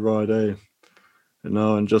your head right, you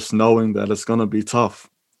know, and just knowing that it's going to be tough.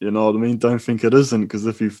 You know what I mean? Don't think it isn't, because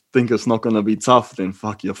if you think it's not going to be tough, then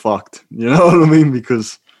fuck, you're fucked. You know what I mean?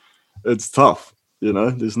 Because it's tough, you know,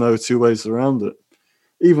 there's no two ways around it.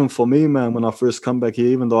 Even for me, man, when I first come back here,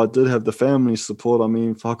 even though I did have the family support, I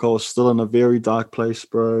mean, fuck, I was still in a very dark place,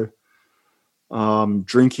 bro.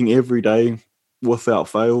 Drinking every day without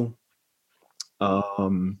fail.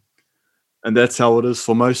 And that's how it is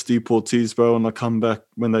for most deportees, bro. When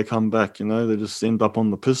they come back, you know, they just end up on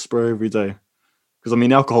the piss, bro, every day. Because I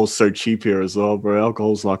mean, alcohol's so cheap here as well, bro.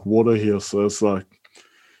 Alcohol's like water here, so it's like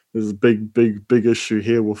there's a big issue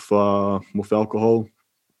here with alcohol.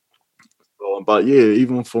 But yeah,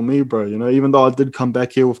 even for me, bro, you know, even though I did come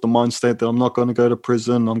back here with the mind state that I'm not going to go to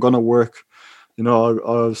prison, I'm going to work. You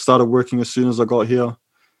know, I started working as soon as I got here.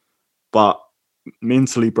 But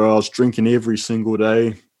mentally, bro, I was drinking every single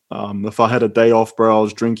day. If I had a day off, bro, I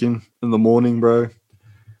was drinking in the morning, bro.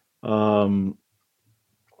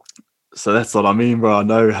 So that's what I mean, bro. I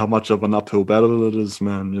know how much of an uphill battle it is,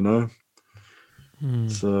 man, you know?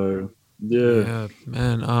 So, yeah. Yeah,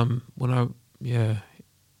 man.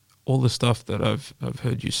 All the stuff that I've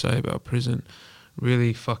heard you say about prison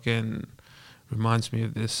really fucking reminds me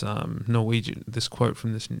of this this quote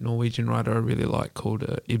from this Norwegian writer I really like called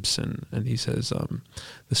Ibsen, and he says,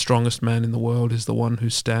 "The strongest man in the world is the one who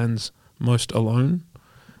stands most alone."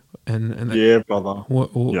 And yeah, brother.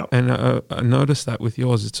 And I noticed that with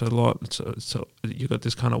yours, it's a lot. So you got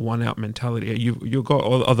this kind of one out mentality. You got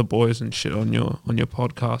all the other boys and shit on your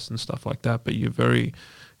podcast and stuff like that, but you're very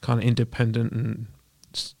kind of independent and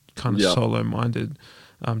kind of solo minded.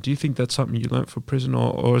 Do you think that's something you learnt for prison,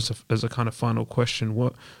 or as a kind of final question,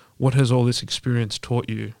 what has all this experience taught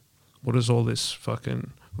you? What has all this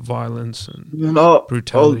fucking violence and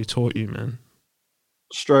brutality taught you, man?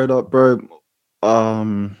 Straight up, bro.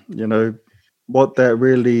 You know, what that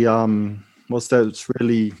really that's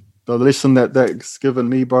really the lesson that's given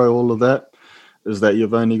me, bro, all of that is that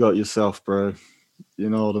you've only got yourself, bro. You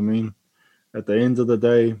know what I mean? At the end of the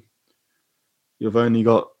day, you've only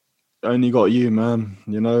got you, man.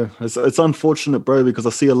 You know, it's unfortunate, bro, because I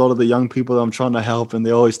see a lot of the young people that I'm trying to help and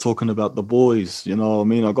they're always talking about the boys. You know what I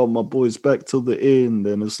mean? I got my boys back till the end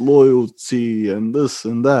and it's loyalty and this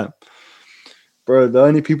and that. Bro, the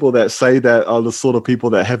only people that say that are the sort of people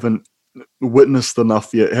that haven't witnessed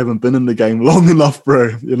enough yet, haven't been in the game long enough,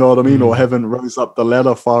 bro. You know what I mean? Or haven't rose up the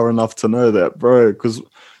ladder far enough to know that, bro. Because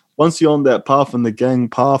once you're on that path and the gang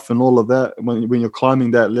path and all of that, when you're climbing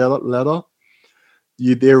that ladder,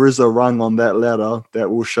 there is a rung on that ladder that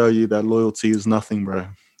will show you that loyalty is nothing, bro.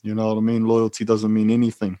 You know what I mean? Loyalty doesn't mean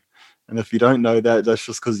anything. And if you don't know that, that's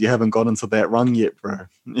just because you haven't got into that rung yet, bro.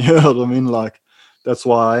 You know what I mean? Like, that's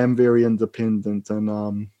why I am very independent,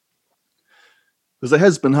 and because it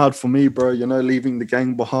has been hard for me, bro, you know, leaving the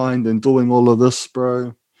gang behind and doing all of this,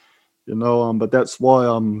 bro, you know, but that's why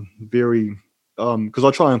I'm very because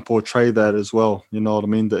I try and portray that as well. You know what I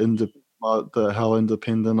mean? The how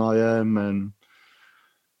independent I am, and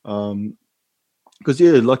because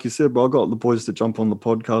yeah, like you said, bro, I got the boys to jump on the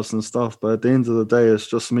podcast and stuff, but at the end of the day, it's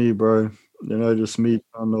just me, bro. You know, just me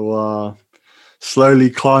trying to slowly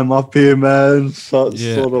climb up here, man. Sort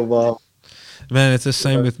of. Man, it's the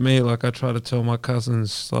same with me. Like, I try to tell my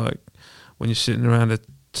cousins, like, when you're sitting around a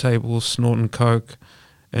table snorting coke,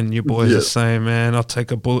 and your boys are saying, man, I'll take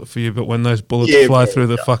a bullet for you, but when those bullets fly through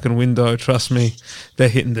the fucking window, trust me, they're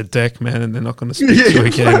hitting the deck, man, and they're not going to speak to you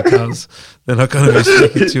again, cuz. They're not going to be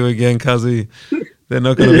speaking to you again, cuzzy. They're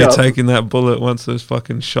not going to be taking that bullet once those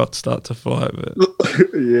fucking shots start to fly. But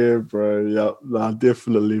yeah, bro. Yeah, nah,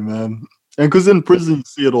 definitely, man. And because in prison, you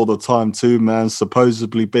see it all the time too, man.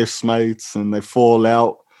 Supposedly best mates, and they fall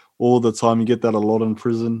out all the time. You get that a lot in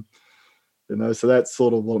prison, you know. So that's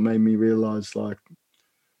sort of what made me realize, like,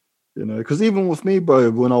 you know, because even with me, bro,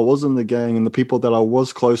 when I was in the gang and the people that I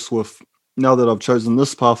was close with, now that I've chosen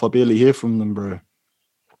this path, I barely hear from them, bro.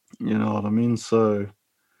 You know what I mean? So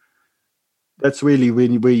that's really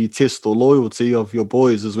where you test the loyalty of your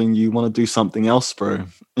boys, is when you want to do something else, bro.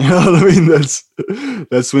 You know what I mean?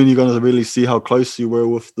 That's when you're going to really see how close you were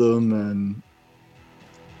with them and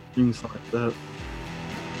things like that.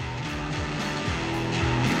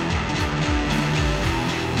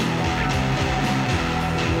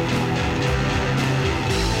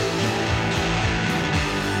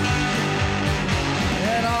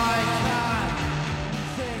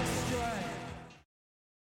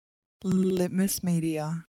 Litmus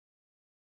Media.